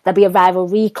 There'll be a rival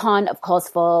recon, of course,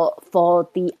 for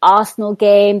the Arsenal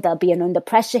game. There'll be an Under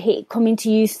Pressure hit coming to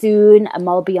you soon. A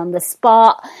Mulby on the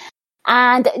spot.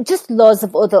 And just loads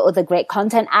of other great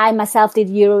content. I myself did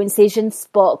Euro Incision,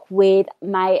 spoke with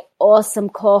my awesome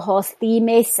co-host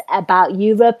Themis about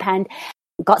Europe and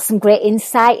got some great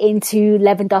insight into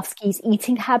Lewandowski's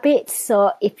eating habits.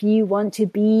 So if you want to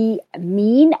be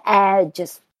mean,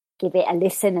 just give it a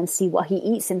listen and see what he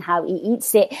eats and how he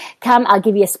eats it. Cam, I'll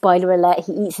give you a spoiler alert.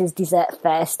 He eats his dessert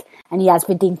first, and he has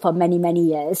been doing for many, many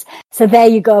years. So there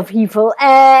you go, people.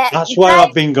 That's why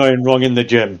I've been going wrong in the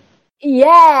gym.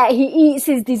 Yeah, he eats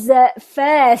his dessert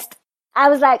first. I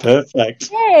was like, perfect.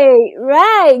 Hey,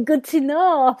 right, good to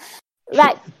know.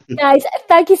 Right, guys,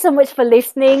 thank you so much for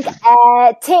listening.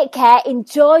 Take care,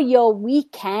 enjoy your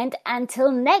weekend.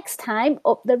 Until next time,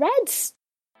 up the Reds.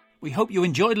 We hope you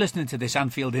enjoyed listening to this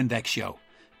Anfield Index show.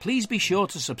 Please be sure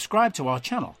to subscribe to our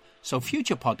channel so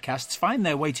future podcasts find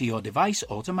their way to your device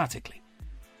automatically.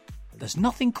 There's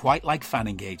nothing quite like fan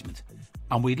engagement,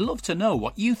 and we'd love to know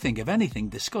what you think of anything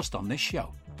discussed on this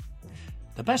show.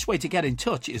 The best way to get in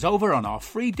touch is over on our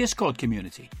free Discord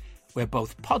community, where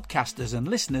both podcasters and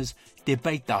listeners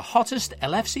debate the hottest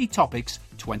LFC topics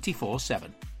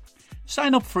 24/7.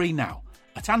 Sign up free now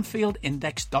at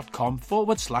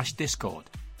AnfieldIndex.com/Discord.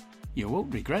 You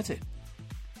won't regret it.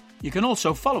 You can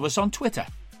also follow us on Twitter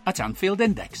at Anfield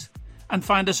Index and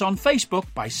find us on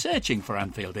Facebook by searching for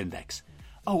Anfield Index.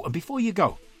 Oh, and before you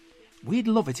go, we'd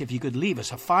love it if you could leave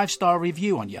us a 5-star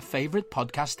review on your favourite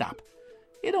podcast app.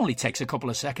 It only takes a couple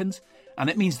of seconds, and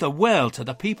it means the world to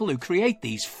the people who create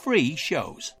these free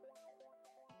shows.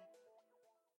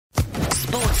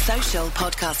 Sports Social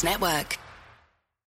Podcast Network.